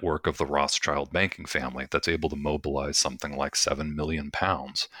the network of the Rothschild banking family that's able to mobilize something like £7 million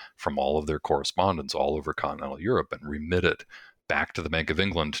from all of their correspondents all over continental Europe and remit it back to the Bank of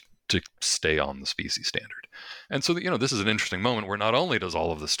England to stay on the specie standard. And so, this is an interesting moment where not only does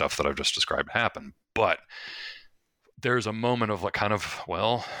all of the stuff that I've just described happen, but there's a moment of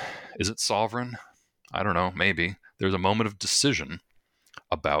well, is it sovereign? I don't know, maybe. There's a moment of decision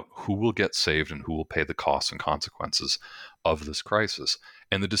about who will get saved and who will pay the costs and consequences of this crisis.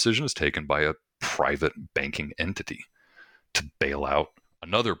 And the decision is taken by a private banking entity to bail out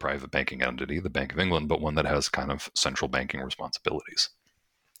another private banking entity, the Bank of England, but one that has kind of central banking responsibilities.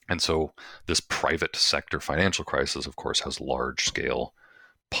 And so this private sector financial crisis, of course, has large-scale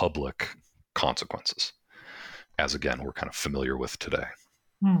public consequences, as, again, we're kind of familiar with today.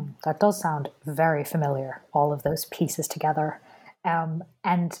 That does sound very familiar, all of those pieces together.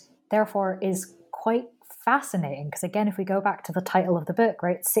 And therefore is quite fascinating, because, again, if we go back to the title of the book,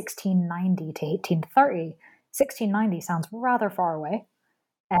 right, 1690 to 1830, 1690 sounds rather far away.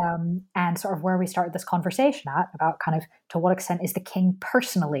 And sort of where we started this conversation at about kind of to what extent is the king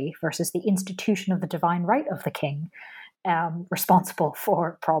personally versus the institution of the divine right of the king responsible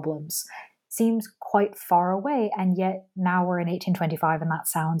for problems seems quite far away. And yet now we're in 1825 and that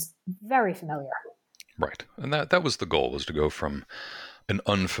sounds very familiar. Right. And that was the goal, was to go from an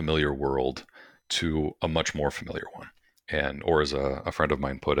unfamiliar world to a much more familiar one. Or as a friend of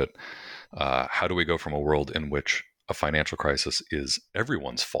mine put it, how do we go from a world in which a financial crisis is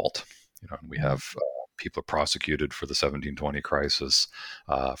everyone's fault? We have people are prosecuted for the 1720 crisis.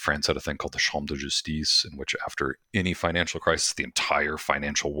 France had a thing called the Chambre de Justice, in which after any financial crisis, the entire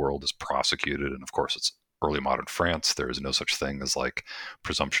financial world is prosecuted. And of course, it's early modern France. There is no such thing as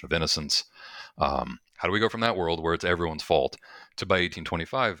presumption of innocence. How do we go from that world where it's everyone's fault to, by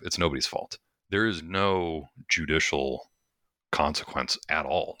 1825, it's nobody's fault? There is no judicial consequence at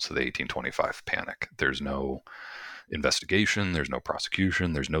all to the 1825 panic. There's no investigation, there's no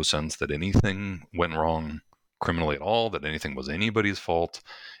prosecution, there's no sense that anything went wrong criminally at all, that anything was anybody's fault.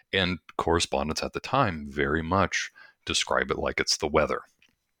 And correspondents at the time very much describe it like it's the weather.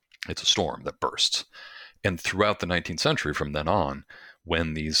 It's a storm that bursts. And throughout the 19th century, from then on,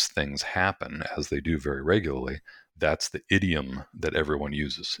 when these things happen, as they do very regularly, that's the idiom that everyone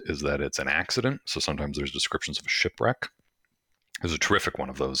uses, is that it's an accident. So sometimes there's descriptions of a shipwreck. There's a terrific one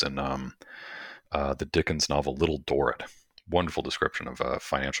of those in the Dickens novel Little Dorrit. Wonderful description of a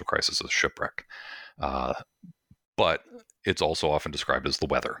financial crisis as a shipwreck. But it's also often described as the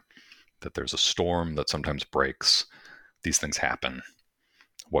weather, that there's a storm that sometimes breaks. These things happen.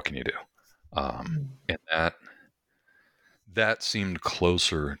 What can you do? And that seemed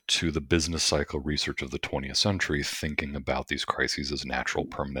closer to the business cycle research of the 20th century, thinking about these crises as natural,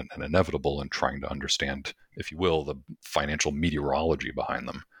 permanent, and inevitable, and trying to understand, if you will, the financial meteorology behind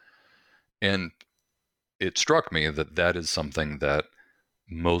them. And it struck me that that is something that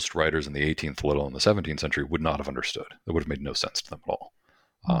most writers in the 18th, let alone the 17th century, would not have understood. It would have made no sense to them at all.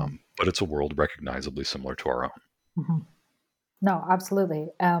 But it's a world recognizably similar to our own. Mm-hmm. No,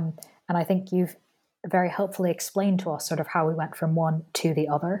 absolutely. And I think you've very helpfully explained to us sort of how we went from one to the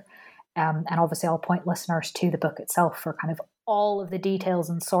other. And obviously I'll point listeners to the book itself for kind of all of the details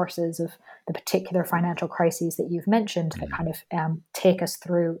and sources of the particular financial crises that you've mentioned that kind of take us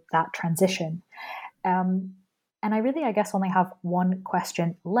through that transition. And I really, I guess, only have one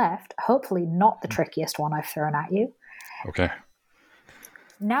question left, hopefully not the trickiest one I've thrown at you. Okay.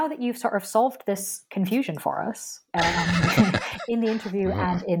 Now that you've sort of solved this confusion for us in the interview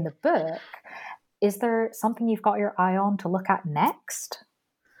and in the book, is there something you've got your eye on to look at next?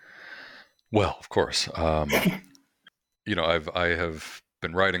 Well, of course. I have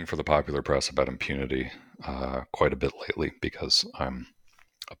been writing for the popular press about impunity quite a bit lately because I'm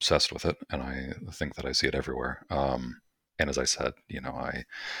obsessed with it, and I think that I see it everywhere. And as I said,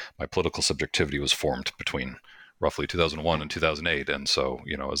 my political subjectivity was formed between roughly 2001 and 2008, and so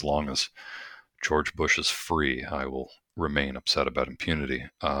as long as George Bush is free, I will remain upset about impunity.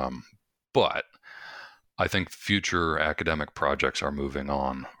 But I think future academic projects are moving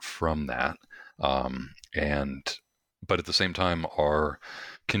on from that, but at the same time are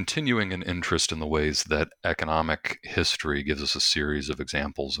continuing an interest in the ways that economic history gives us a series of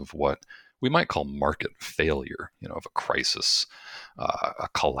examples of what we might call market failure, of a crisis, a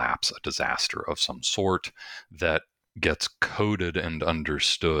collapse, a disaster of some sort that gets coded and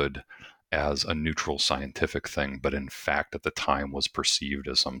understood as a neutral scientific thing, but in fact at the time was perceived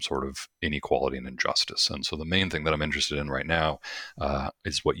as some sort of inequality and injustice. And so the main thing that I'm interested in right now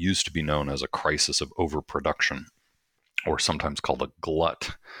is what used to be known as a crisis of overproduction, or sometimes called a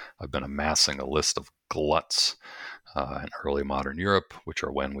glut. I've been amassing a list of gluts in early modern Europe, which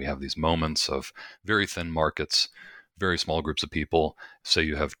are when we have these moments of very thin markets, very small groups of people. Say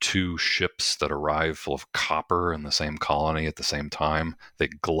you have two ships that arrive full of copper in the same colony at the same time. They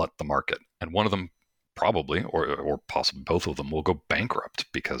glut the market. And one of them probably, or possibly both of them, will go bankrupt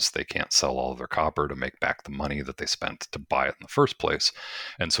because they can't sell all of their copper to make back the money that they spent to buy it in the first place.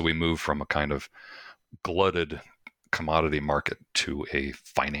 And so we move from a kind of glutted commodity market to a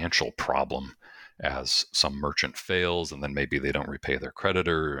financial problem as some merchant fails, and then maybe they don't repay their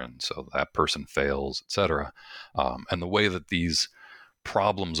creditor, and so that person fails, etc. And the way that these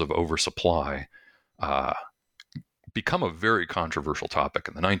problems of oversupply become a very controversial topic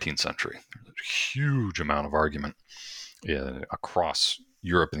in the 19th century. There's a huge amount of argument across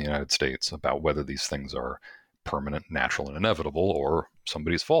Europe and the United States about whether these things are permanent, natural, and inevitable, or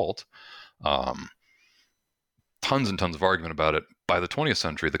somebody's fault. Tons and tons of argument about it. By the 20th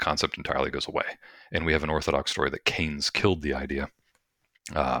century, the concept entirely goes away. And we have an orthodox story that Keynes killed the idea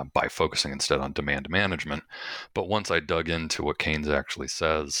by focusing instead on demand management. But once I dug into what Keynes actually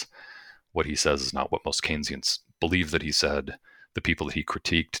says, what he says is not what most Keynesians believe that he said. The people that he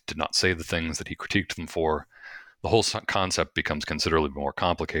critiqued did not say the things that he critiqued them for. The whole concept becomes considerably more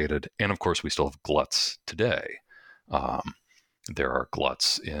complicated. And of course, we still have gluts today. There are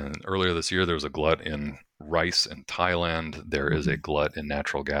gluts earlier this year, there was a glut in rice in Thailand. There is a glut in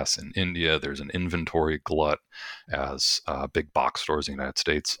natural gas in India. There's an inventory glut as big box stores in the United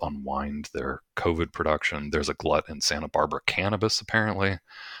States unwind their COVID production. There's a glut in Santa Barbara cannabis, apparently.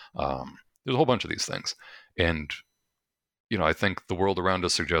 There's a whole bunch of these things. And, I think the world around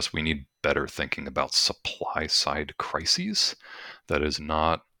us suggests we need better thinking about supply side crises that is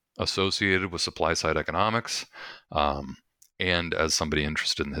not associated with supply side economics. And as somebody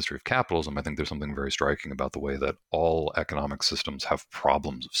interested in the history of capitalism, I think there's something very striking about the way that all economic systems have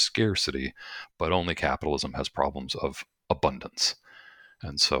problems of scarcity, but only capitalism has problems of abundance.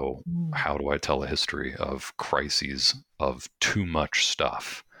 And so how do I tell a history of crises of too much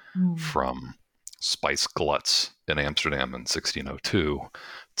stuff from spice gluts in Amsterdam in 1602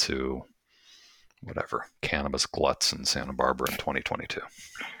 to whatever, cannabis gluts in Santa Barbara in 2022?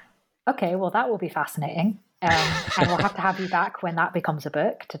 Okay, well, that will be fascinating. And we'll have to have you back when that becomes a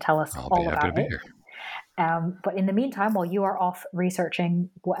book to tell us all about it. But in the meantime, while you are off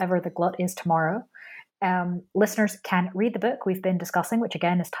researching whatever the glut is tomorrow, listeners can read the book we've been discussing, which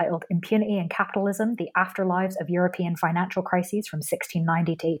again is titled Impunity and Capitalism, The Afterlives of European Financial Crises from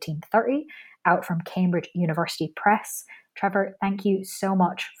 1690 to 1830, out from Cambridge University Press. Trevor, thank you so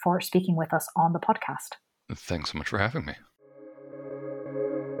much for speaking with us on the podcast. Thanks so much for having me.